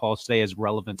saying, Paul. Stay as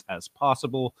relevant as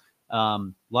possible. A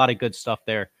lot of good stuff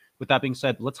there. With that being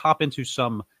said, let's hop into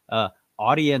some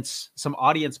audience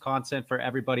content for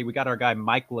everybody. We got our guy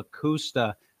Mike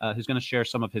Lakusta, who's going to share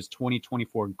some of his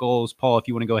 2024 goals. Paul, if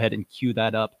you want to go ahead and cue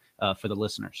that up for the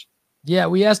listeners. Yeah,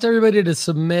 we asked everybody to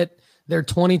submit their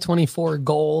 2024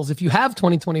 goals. If you have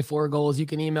 2024 goals, you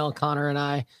can email Connor and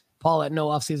I, Paul at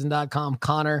nooffseason.com,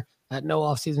 Connor at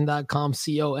nooffseason.com,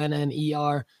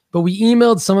 CONNER. But we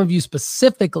emailed some of you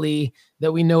specifically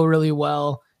that we know really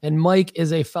well. And Mike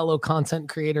is a fellow content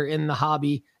creator in the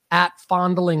hobby at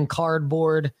Fondling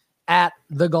Cardboard, at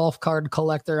The Golf Card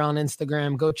Collector on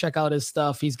Instagram. Go check out his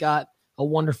stuff. He's got a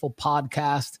wonderful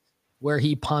podcast where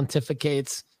he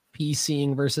pontificates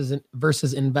PCing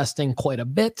versus investing quite a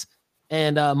bit.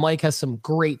 And Mike has some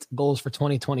great goals for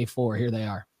 2024. Here they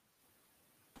are.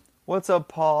 What's up,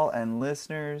 Paul and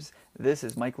listeners? This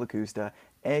is Mike Lakusta,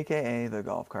 aka The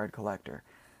Golf Card Collector.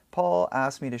 Paul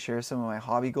asked me to share some of my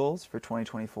hobby goals for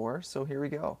 2024, so here we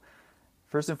go.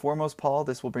 First and foremost, Paul,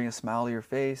 this will bring a smile to your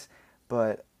face,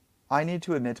 but I need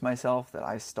to admit to myself that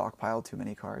I stockpiled too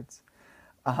many cards.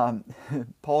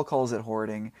 Paul calls it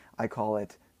hoarding. I call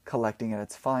it collecting at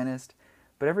its finest.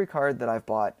 But every card that I've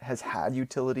bought has had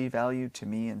utility value to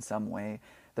me in some way.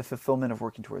 The fulfillment of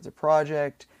working towards a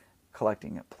project,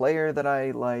 collecting a player that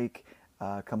I like,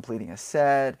 completing a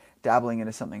set, dabbling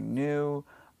into something new,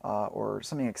 or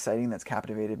something exciting that's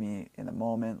captivated me in the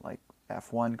moment, like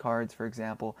F1 cards, for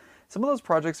example. Some of those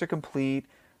projects are complete,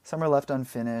 some are left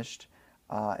unfinished,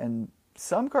 and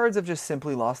some cards have just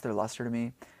simply lost their luster to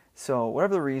me. So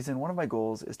whatever the reason, one of my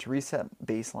goals is to reset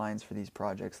baselines for these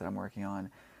projects that I'm working on,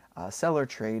 sell or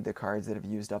trade the cards that have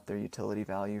used up their utility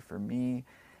value for me,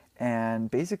 and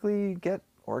basically get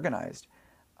organized.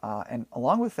 And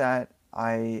along with that,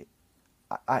 I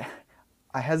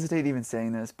hesitate even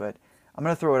saying this, but I'm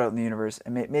going to throw it out in the universe,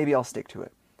 and maybe I'll stick to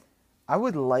it. I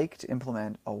would like to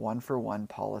implement a one-for-one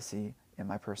policy in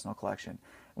my personal collection.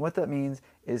 And what that means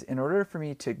is in order for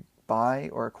me to buy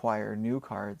or acquire new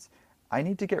cards, I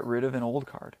need to get rid of an old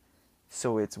card.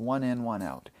 So it's one in, one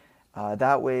out.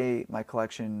 That way my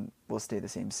collection will stay the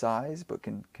same size, but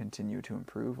can continue to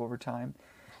improve over time.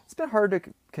 It's been hard to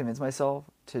convince myself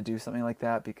to do something like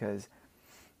that because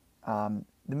the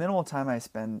minimal time I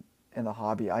spend in the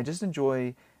hobby, I just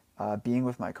enjoy being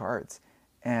with my cards.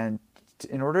 And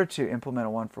in order to implement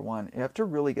a one-for-one, you have to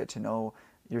really get to know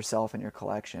yourself and your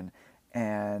collection.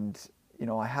 And,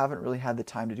 I haven't really had the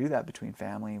time to do that between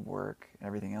family, work, and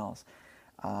everything else.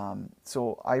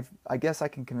 So I guess I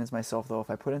can convince myself, though,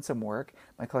 if I put in some work,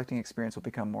 my collecting experience will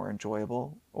become more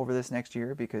enjoyable over this next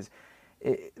year because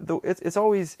it's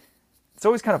always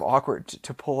kind of awkward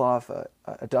to pull off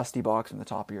a dusty box from the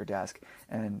top of your desk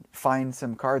and find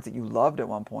some cards that you loved at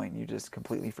one point and you just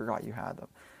completely forgot you had them.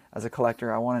 As a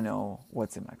collector, I want to know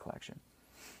what's in my collection.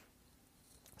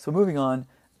 So moving on,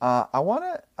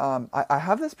 I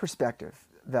have this perspective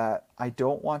that I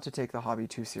don't want to take the hobby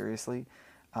too seriously.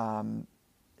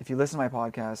 If you listen to my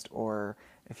podcast or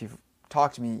if you've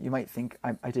talked to me, you might think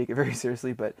I take it very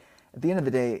seriously, but at the end of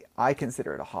the day, I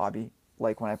consider it a hobby,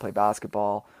 like when I play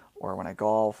basketball or when I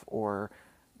golf or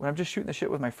when I'm just shooting the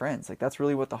shit with my friends. Like that's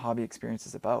really what the hobby experience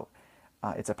is about.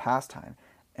 It's a pastime,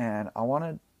 and I want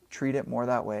to treat it more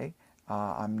that way.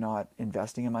 I'm not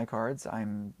investing in my cards.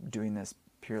 I'm doing this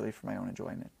purely for my own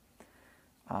enjoyment.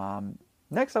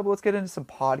 Next up, let's get into some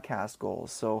podcast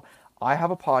goals. So I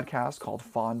have a podcast called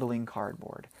Fondling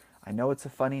Cardboard. I know it's a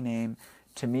funny name.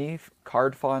 To me,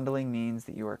 card fondling means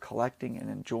that you are collecting and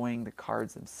enjoying the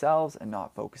cards themselves and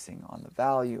not focusing on the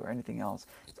value or anything else.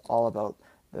 It's all about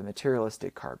the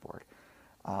materialistic cardboard.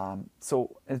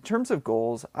 So in terms of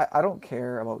goals, I don't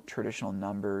care about traditional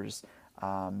numbers.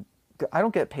 I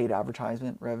don't get paid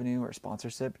advertisement revenue or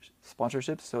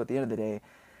sponsorships. So at the end of the day,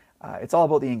 it's all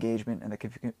about the engagement and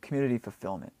the community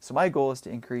fulfillment. So my goal is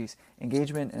to increase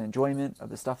engagement and enjoyment of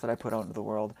the stuff that I put out into the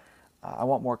world. I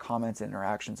want more comments and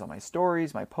interactions on my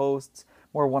stories, my posts,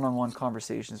 more one-on-one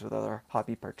conversations with other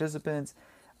hobby participants,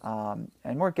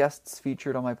 and more guests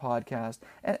featured on my podcast.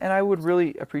 And I would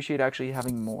really appreciate actually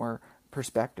having more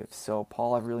perspectives. So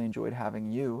Paul, I've really enjoyed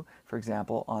having you, for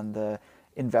example, on the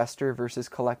investor versus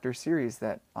collector series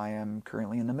that I am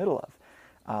currently in the middle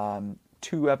of.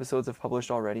 2 episodes have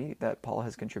published already that Paul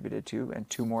has contributed to, and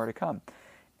 2 more to come.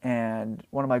 And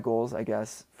one of my goals, I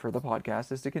guess, for the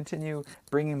podcast is to continue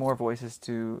bringing more voices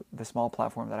to the small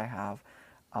platform that I have,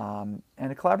 and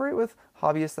to collaborate with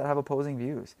hobbyists that have opposing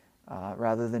views,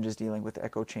 rather than just dealing with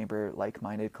echo chamber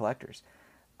like-minded collectors.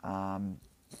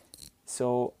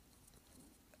 So,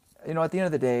 you know, at the end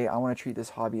of the day, I want to treat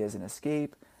this hobby as an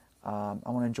escape. I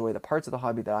want to enjoy the parts of the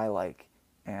hobby that I like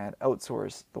and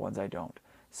outsource the ones I don't.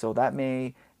 So that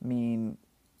may mean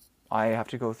I have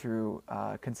to go through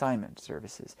consignment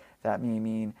services. That may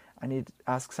mean I need to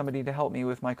ask somebody to help me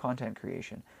with my content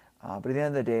creation. But at the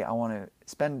end of the day, I want to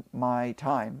spend my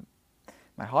time,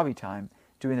 my hobby time,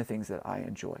 doing the things that I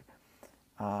enjoy.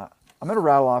 I'm going to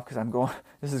rattle off because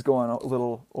this is going a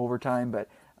little over time, but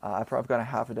I've probably got a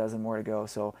half a dozen more to go.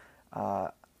 So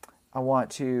I want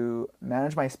to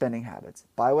manage my spending habits.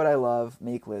 Buy what I love,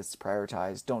 make lists,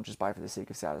 prioritize. Don't just buy for the sake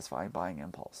of satisfying buying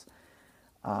impulse.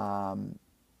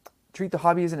 Treat the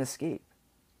hobby as an escape.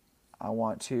 I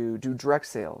want to do direct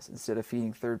sales instead of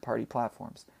feeding third-party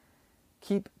platforms.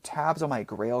 Keep tabs on my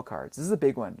Grail cards. This is a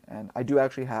big one, and I do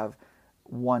actually have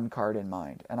one card in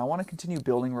mind. And I want to continue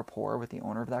building rapport with the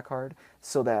owner of that card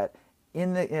so that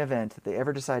in the event that they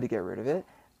ever decide to get rid of it,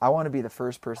 I want to be the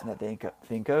first person that they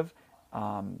think of,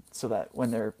 so that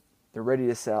when they're ready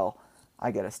to sell,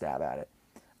 I get a stab at it.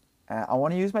 I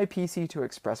want to use my PC to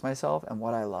express myself and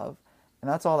what I love, and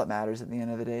that's all that matters at the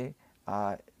end of the day.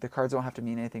 The cards don't have to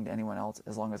mean anything to anyone else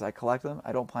as long as I collect them.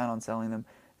 I don't plan on selling them.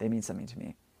 They mean something to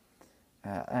me.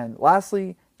 And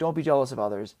lastly, don't be jealous of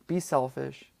others. Be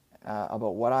selfish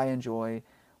about what I enjoy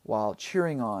while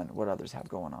cheering on what others have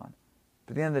going on.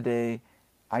 But at the end of the day,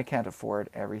 I can't afford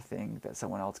everything that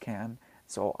someone else can,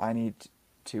 so I need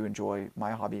to enjoy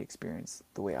my hobby experience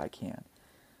the way I can.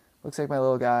 Looks like my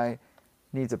little guy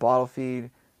needs a bottle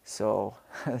feed, so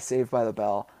Saved by the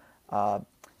Bell. You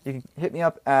can hit me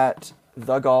up at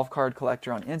The Golf Card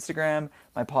Collector on Instagram.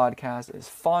 My podcast is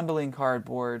Fondling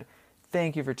Cardboard.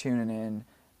 Thank you for tuning in.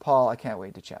 Paul, I can't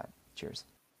wait to chat. Cheers.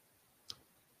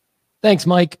 Thanks,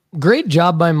 Mike. Great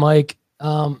job by Mike.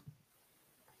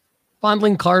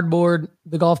 Fondling Cardboard,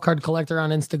 The Golf Card Collector on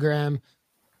Instagram.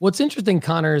 What's interesting,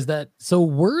 Connor, is that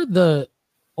we're the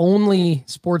only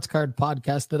sports card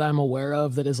podcast that I'm aware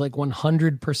of that is like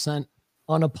 100%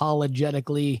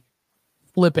 unapologetically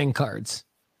flipping cards.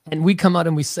 And we come out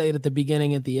and we say it at the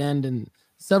beginning, at the end, and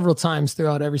several times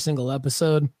throughout every single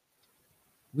episode.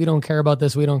 We don't care about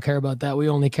this. We don't care about that. We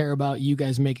only care about you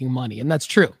guys making money. And that's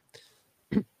true.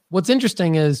 What's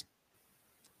interesting is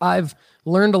I've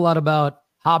learned a lot about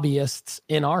hobbyists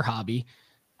in our hobby,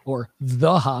 or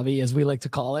the hobby, as we like to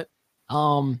call it.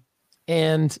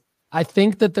 And I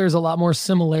think that there's a lot more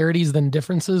similarities than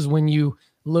differences when you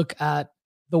look at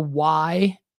the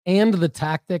why and the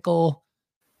tactical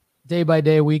day by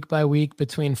day, week by week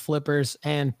between flippers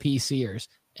and PCers.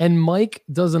 And Mike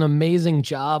does an amazing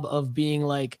job of being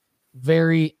like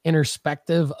very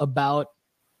introspective about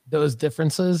those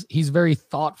differences. He's very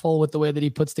thoughtful with the way that he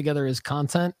puts together his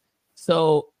content.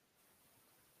 So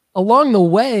along the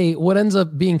way, what ends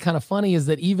up being kind of funny is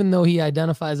that even though he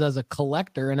identifies as a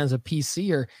collector and as a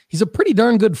PCer, he's a pretty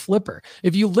darn good flipper.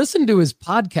 If you listen to his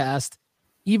podcast,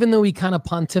 even though he kind of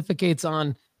pontificates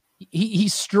on, he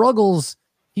struggles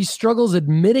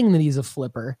admitting that he's a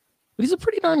flipper, but he's a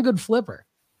pretty darn good flipper.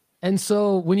 And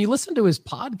so when you listen to his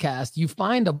podcast, you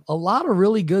find a lot of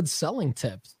really good selling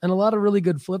tips and a lot of really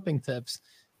good flipping tips,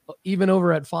 even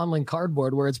over at Fondling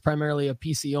Cardboard, where it's primarily a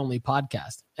PC only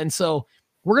podcast. And so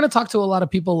we're going to talk to a lot of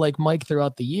people like Mike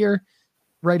throughout the year,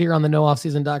 right here on the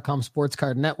nooffseason.com Sports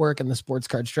Card Network and the Sports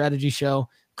Card Strategy Show.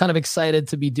 Kind of excited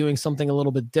to be doing something a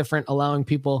little bit different, allowing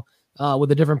people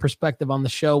with a different perspective on the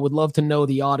show. Would love to know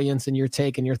the audience and your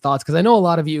take and your thoughts, because I know a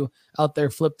lot of you out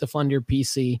there flip to fund your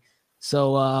PC.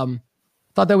 So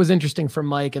thought that was interesting from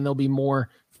Mike, and there'll be more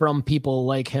from people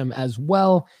like him as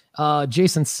well.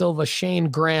 Jason Silva, Shane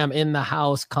Graham in the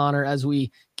house. Connor, as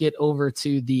we get over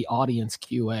to the audience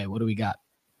QA, what do we got?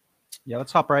 Yeah,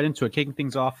 let's hop right into it. Kicking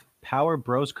things off, Power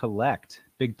Bros Collect.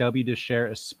 Big W to share,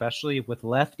 especially with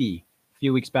Lefty. A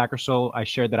few weeks back or so, I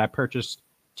shared that I purchased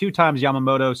 2 times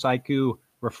Yamamoto Saiku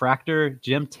Refractor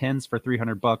Gem 10s for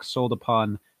 $300, sold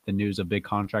upon the news of big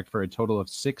contract for a total of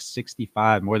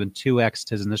 $665, more than 2x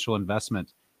his initial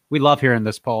investment. We love hearing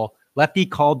this, Paul. Lefty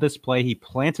called this play. He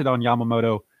planted on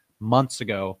Yamamoto months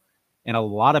ago, and a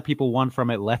lot of people won from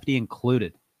it, Lefty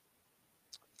included.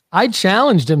 I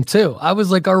challenged him too. I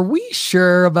was like, are we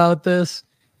sure about this?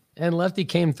 And Lefty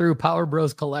came through. Power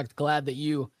Bros Collect. Glad that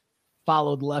you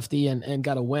followed Lefty and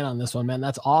got a win on this one, man.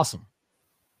 That's awesome.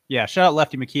 Yeah, shout out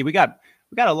Lefty McKee. We got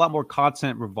a lot more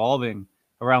content revolving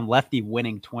around Lefty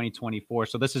winning 2024.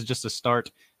 So this is just a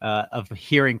start of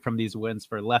hearing from these wins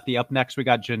for Lefty. Up next, we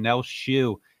got Janelle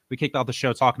Shue. We kicked off the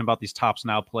show talking about these Tops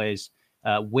Now plays,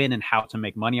 when and how to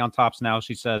make money on Tops Now.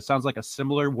 She says, sounds like a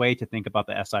similar way to think about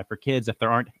the SI for Kids. If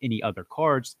there aren't any other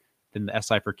cards, then the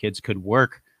SI for Kids could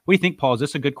work. What do you think, Paul? Is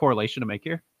this a good correlation to make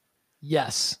here?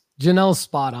 Yes. Janelle's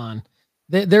spot on.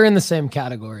 They're in the same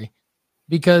category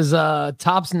because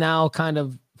Tops Now kind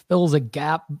of fills a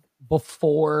gap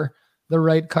before the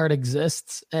right card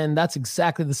exists. And that's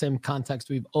exactly the same context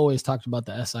we've always talked about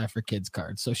the SI for Kids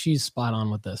card. So she's spot on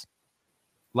with this.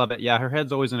 Love it. Yeah, her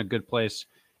head's always in a good place.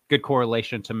 Good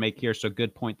correlation to make here. So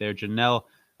good point there, Janelle.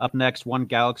 Up next, One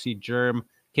Galaxy Germ.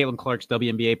 Caitlin Clark's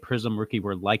WNBA Prism rookie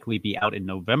will likely be out in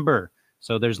November.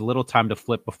 So there's little time to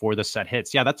flip before the set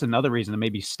hits. Yeah, that's another reason to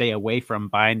maybe stay away from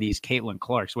buying these Caitlin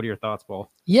Clarks. What are your thoughts, Paul?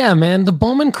 Yeah, man. The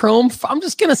Bowman Chrome. I'm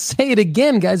just going to say it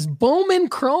again, guys. Bowman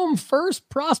Chrome first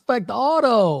prospect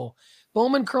auto.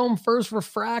 Bowman Chrome first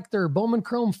refractor. Bowman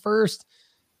Chrome first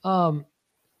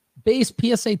base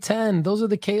PSA 10. Those are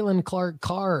the Caitlin Clark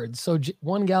cards. So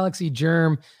One Galaxy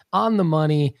Germ on the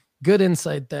money. Good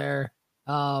insight there.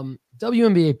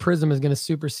 WNBA Prism is going to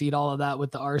supersede all of that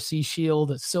with the RC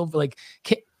Shield, silver,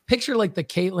 picture like the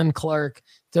Caitlin Clark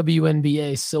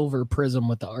WNBA Silver Prism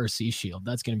with the RC Shield.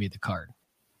 That's going to be the card.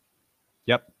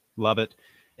 Yep, love it.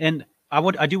 And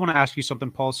I do want to ask you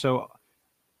something, Paul. So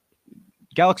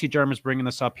Galaxy Germ is bringing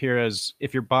this up here as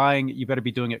if you're buying, you better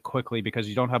be doing it quickly because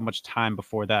you don't have much time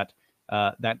before that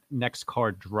next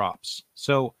card drops.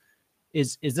 So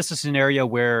is this a scenario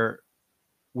where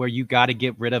you got to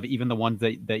get rid of even the ones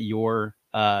that you're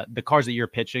the cards that you're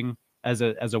pitching as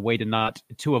a way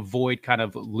to avoid kind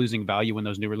of losing value when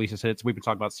those new releases hits? We've been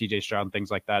talking about CJ Stroud and things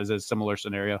like that. Is it a similar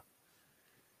scenario?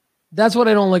 That's what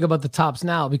I don't like about the Tops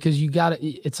Now, because you got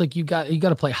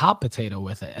to play hot potato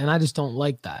with it, and I just don't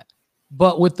like that.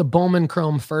 But with the Bowman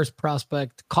Chrome first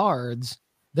prospect cards,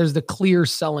 there's the clear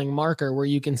selling marker where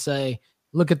you can say,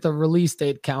 look at the release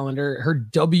date calendar. Her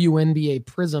WNBA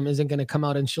Prism isn't going to come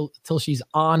out until she's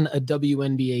on a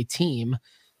WNBA team.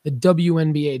 The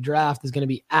WNBA draft is going to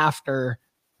be after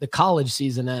the college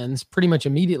season ends, pretty much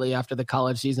immediately after the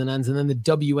college season ends, and then the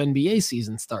WNBA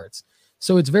season starts.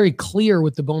 So it's very clear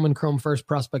with the Bowman Chrome first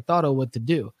prospect auto what to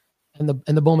do, and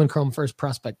the Bowman Chrome first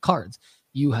prospect cards.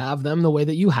 You have them the way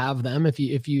that you have them. If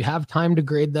you have time to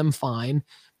grade them, fine.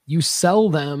 You sell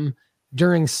them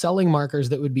during selling markers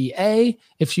that would be A,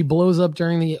 if she blows up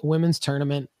during the women's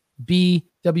tournament, B,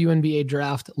 WNBA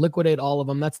draft, liquidate all of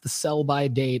them. That's the sell by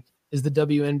date is the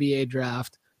WNBA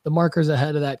draft. The markers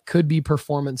ahead of that could be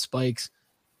performance spikes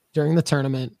during the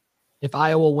tournament. If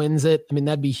Iowa wins it, I mean,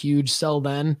 that'd be huge. Sell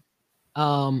then.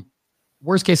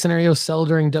 Worst case scenario, sell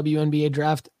during WNBA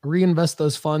draft, reinvest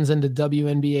those funds into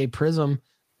WNBA Prism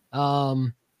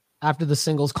after the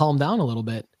singles calm down a little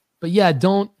bit. But yeah,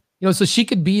 so she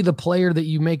could be the player that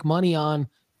you make money on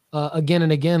again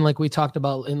and again, like we talked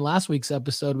about in last week's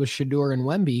episode with Shador and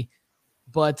Wemby.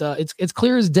 But it's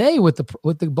clear as day with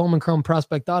the Bowman Chrome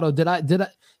prospect auto. Do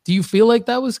you feel like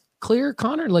that was clear,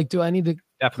 Connor? Like, do I need to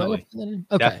definitely?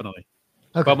 Okay. Definitely.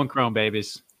 Okay. Bowman Chrome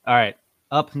babies. All right.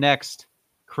 Up next,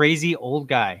 crazy old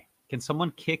guy. Can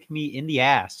someone kick me in the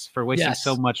ass for wasting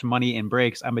so much money in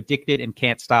breaks? I'm addicted and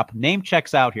can't stop. Name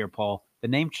checks out here, Paul. The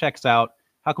name checks out.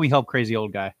 How can we help crazy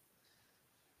old guy?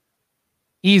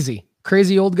 Easy.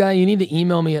 Crazy old guy, you need to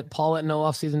email me at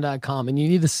paul@nooffseason.com, and you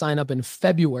need to sign up in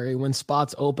February when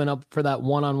spots open up for that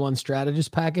one-on-one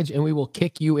strategist package, and we will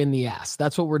kick you in the ass.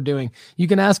 That's what we're doing. You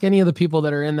can ask any of the people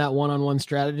that are in that one-on-one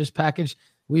strategist package.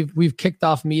 We've kicked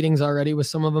off meetings already with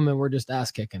some of them, and we're just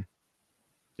ass kicking.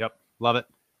 Yep. Love it.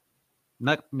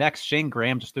 Next, Shane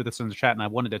Graham just threw this in the chat, and I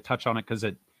wanted to touch on it because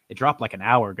it dropped like an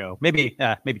hour ago, maybe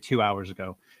 2 hours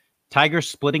ago. Tiger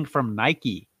splitting from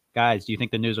Nike. Guys, do you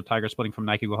think the news of Tiger splitting from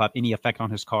Nike will have any effect on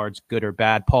his cards, good or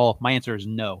bad? Paul, my answer is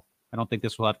no. I don't think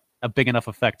this will have a big enough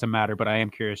effect to matter, but I am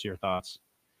curious your thoughts.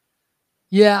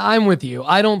 Yeah, I'm with you.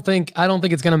 I don't think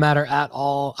it's going to matter at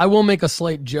all. I will make a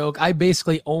slight joke. I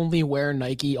basically only wear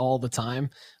Nike all the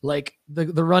time. Like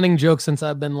the running joke since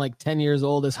I've been like 10 years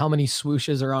old is how many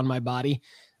swooshes are on my body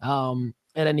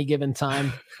at any given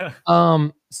time.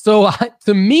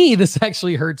 To me, this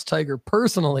actually hurts Tiger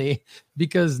personally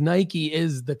because Nike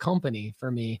is the company for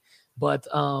me. But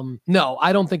no,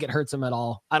 I don't think it hurts him at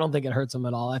all. I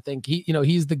I think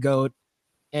he's the GOAT,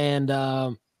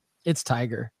 and it's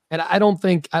Tiger. And I don't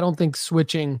think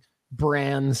switching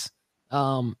brands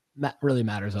really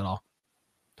matters at all.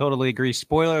 Totally agree.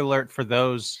 Spoiler alert for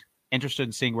those interested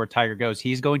in seeing where Tiger goes.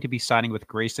 He's going to be signing with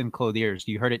Grayson Clothiers.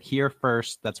 You heard it here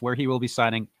first. That's where he will be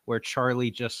signing, where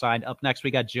Charlie just signed. Up next,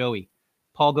 we got Joey.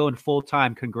 Paul going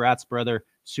full-time. Congrats, brother.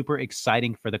 Super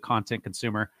exciting for the content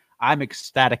consumer. I'm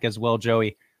ecstatic as well,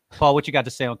 Joey. Paul, what you got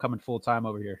to say on coming full-time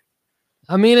over here?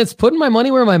 I mean, it's putting my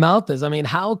money where my mouth is. I mean,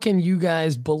 how can you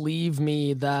guys believe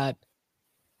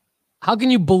how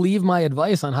can you believe my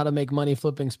advice on how to make money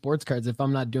flipping sports cards if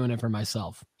I'm not doing it for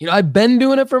myself? I've been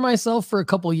doing it for myself for a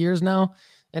couple years now,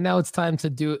 and now it's time to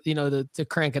do, to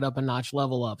crank it up a notch,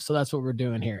 level up. So that's what we're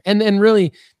doing here. And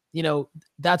really,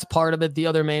 that's part of it. The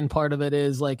other main part of it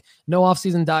is like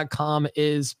nooffseason.com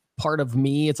is part of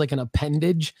me. It's like an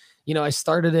appendage. I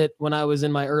started it when I was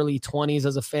in my early 20s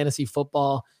as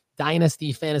a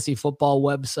dynasty fantasy football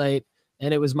website.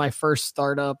 And it was my first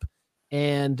startup.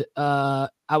 And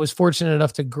I was fortunate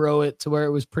enough to grow it to where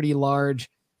it was pretty large.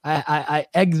 I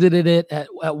exited it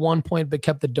at one point, but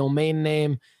kept the domain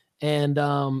name. And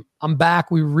I'm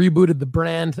back. We rebooted the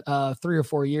brand 3 or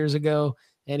 4 years ago.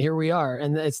 And here we are.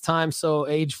 And it's time. So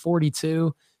age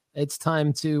 42, it's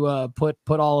time to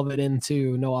put all of it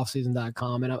into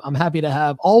nooffseason.com. And I'm happy to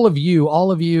have all of you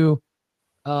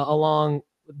along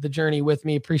the journey with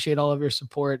me. Appreciate all of your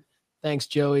support. Thanks,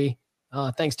 Joey.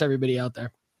 Thanks to everybody out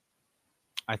there.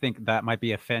 I think that might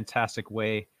be a fantastic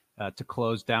way to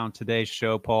close down today's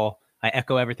show, Paul. I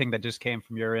echo everything that just came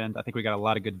from your end. I think we got a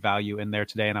lot of good value in there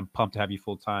today, and I'm pumped to have you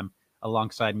full-time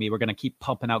alongside me. We're going to keep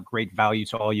pumping out great value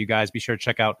to all you guys. Be sure to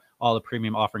check out all the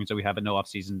premium offerings that we have at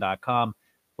nooffseason.com.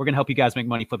 We're going to help you guys make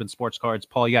money flipping sports cards.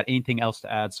 Paul, you got anything else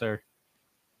to add, sir?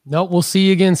 Nope, we'll see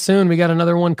you again soon. We got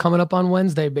another one coming up on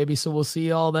Wednesday, baby. So we'll see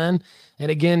you all then.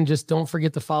 And again, just don't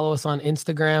forget to follow us on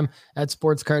Instagram at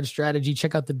Sports Card Strategy.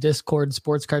 Check out the Discord,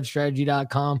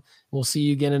 sportscardstrategy.com. We'll see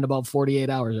you again in about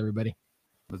 48 hours, everybody.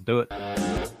 Let's do it.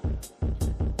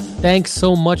 Thanks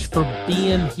so much for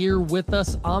being here with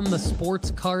us on the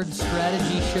Sports Card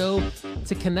Strategy Show.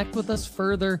 To connect with us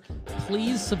further,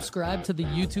 please subscribe to the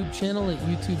YouTube channel at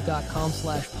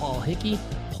youtube.com/Paul Hickey.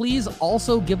 Please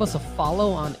also give us a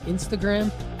follow on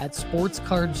Instagram at Sports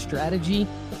Card Strategy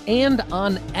and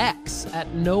on X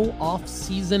at No Off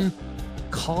Season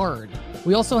Card.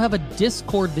 We also have a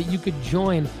Discord that you could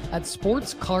join at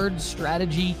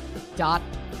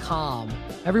sportscardstrategy.com.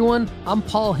 Everyone, I'm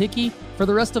Paul Hickey. For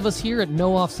the rest of us here at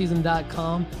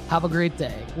nooffseason.com, have a great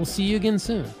day. We'll see you again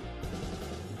soon.